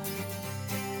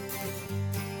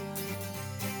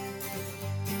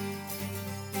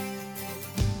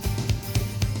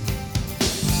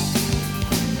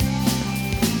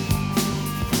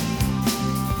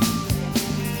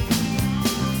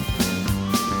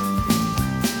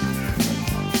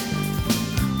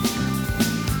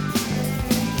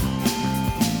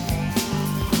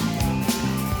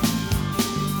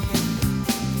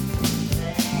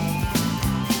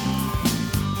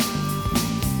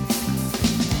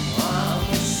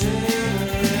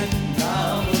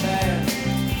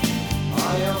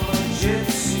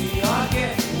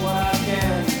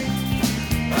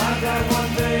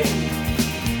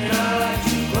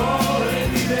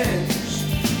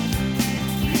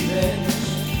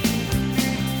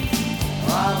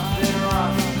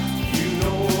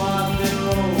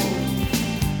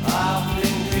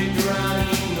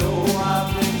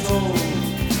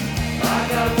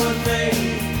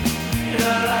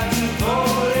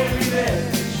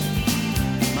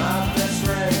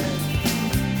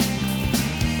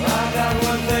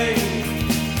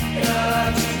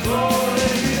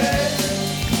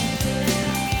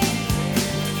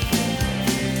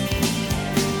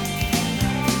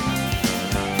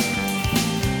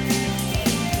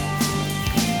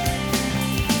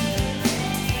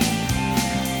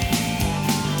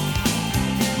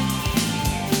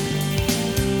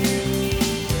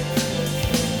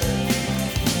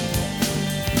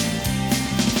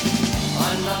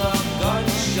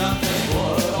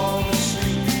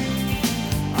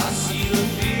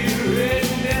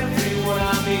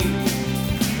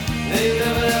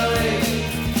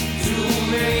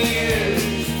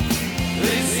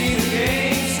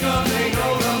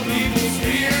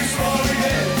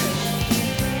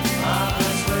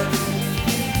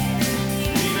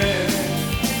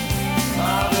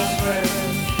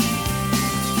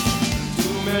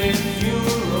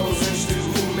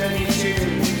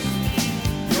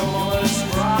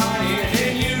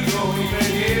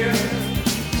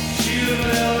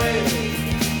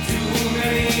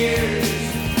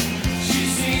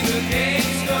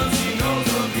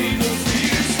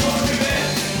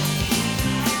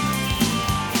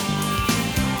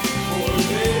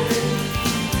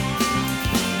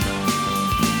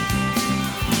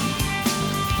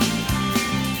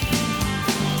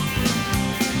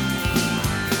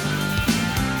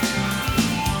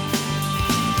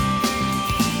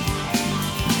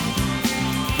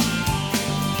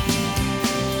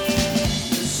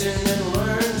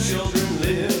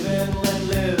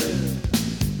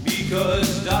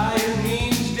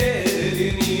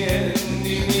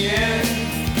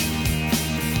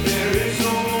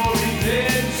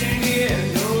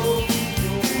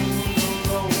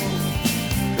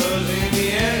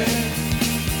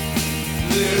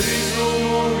 is no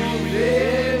more revenge.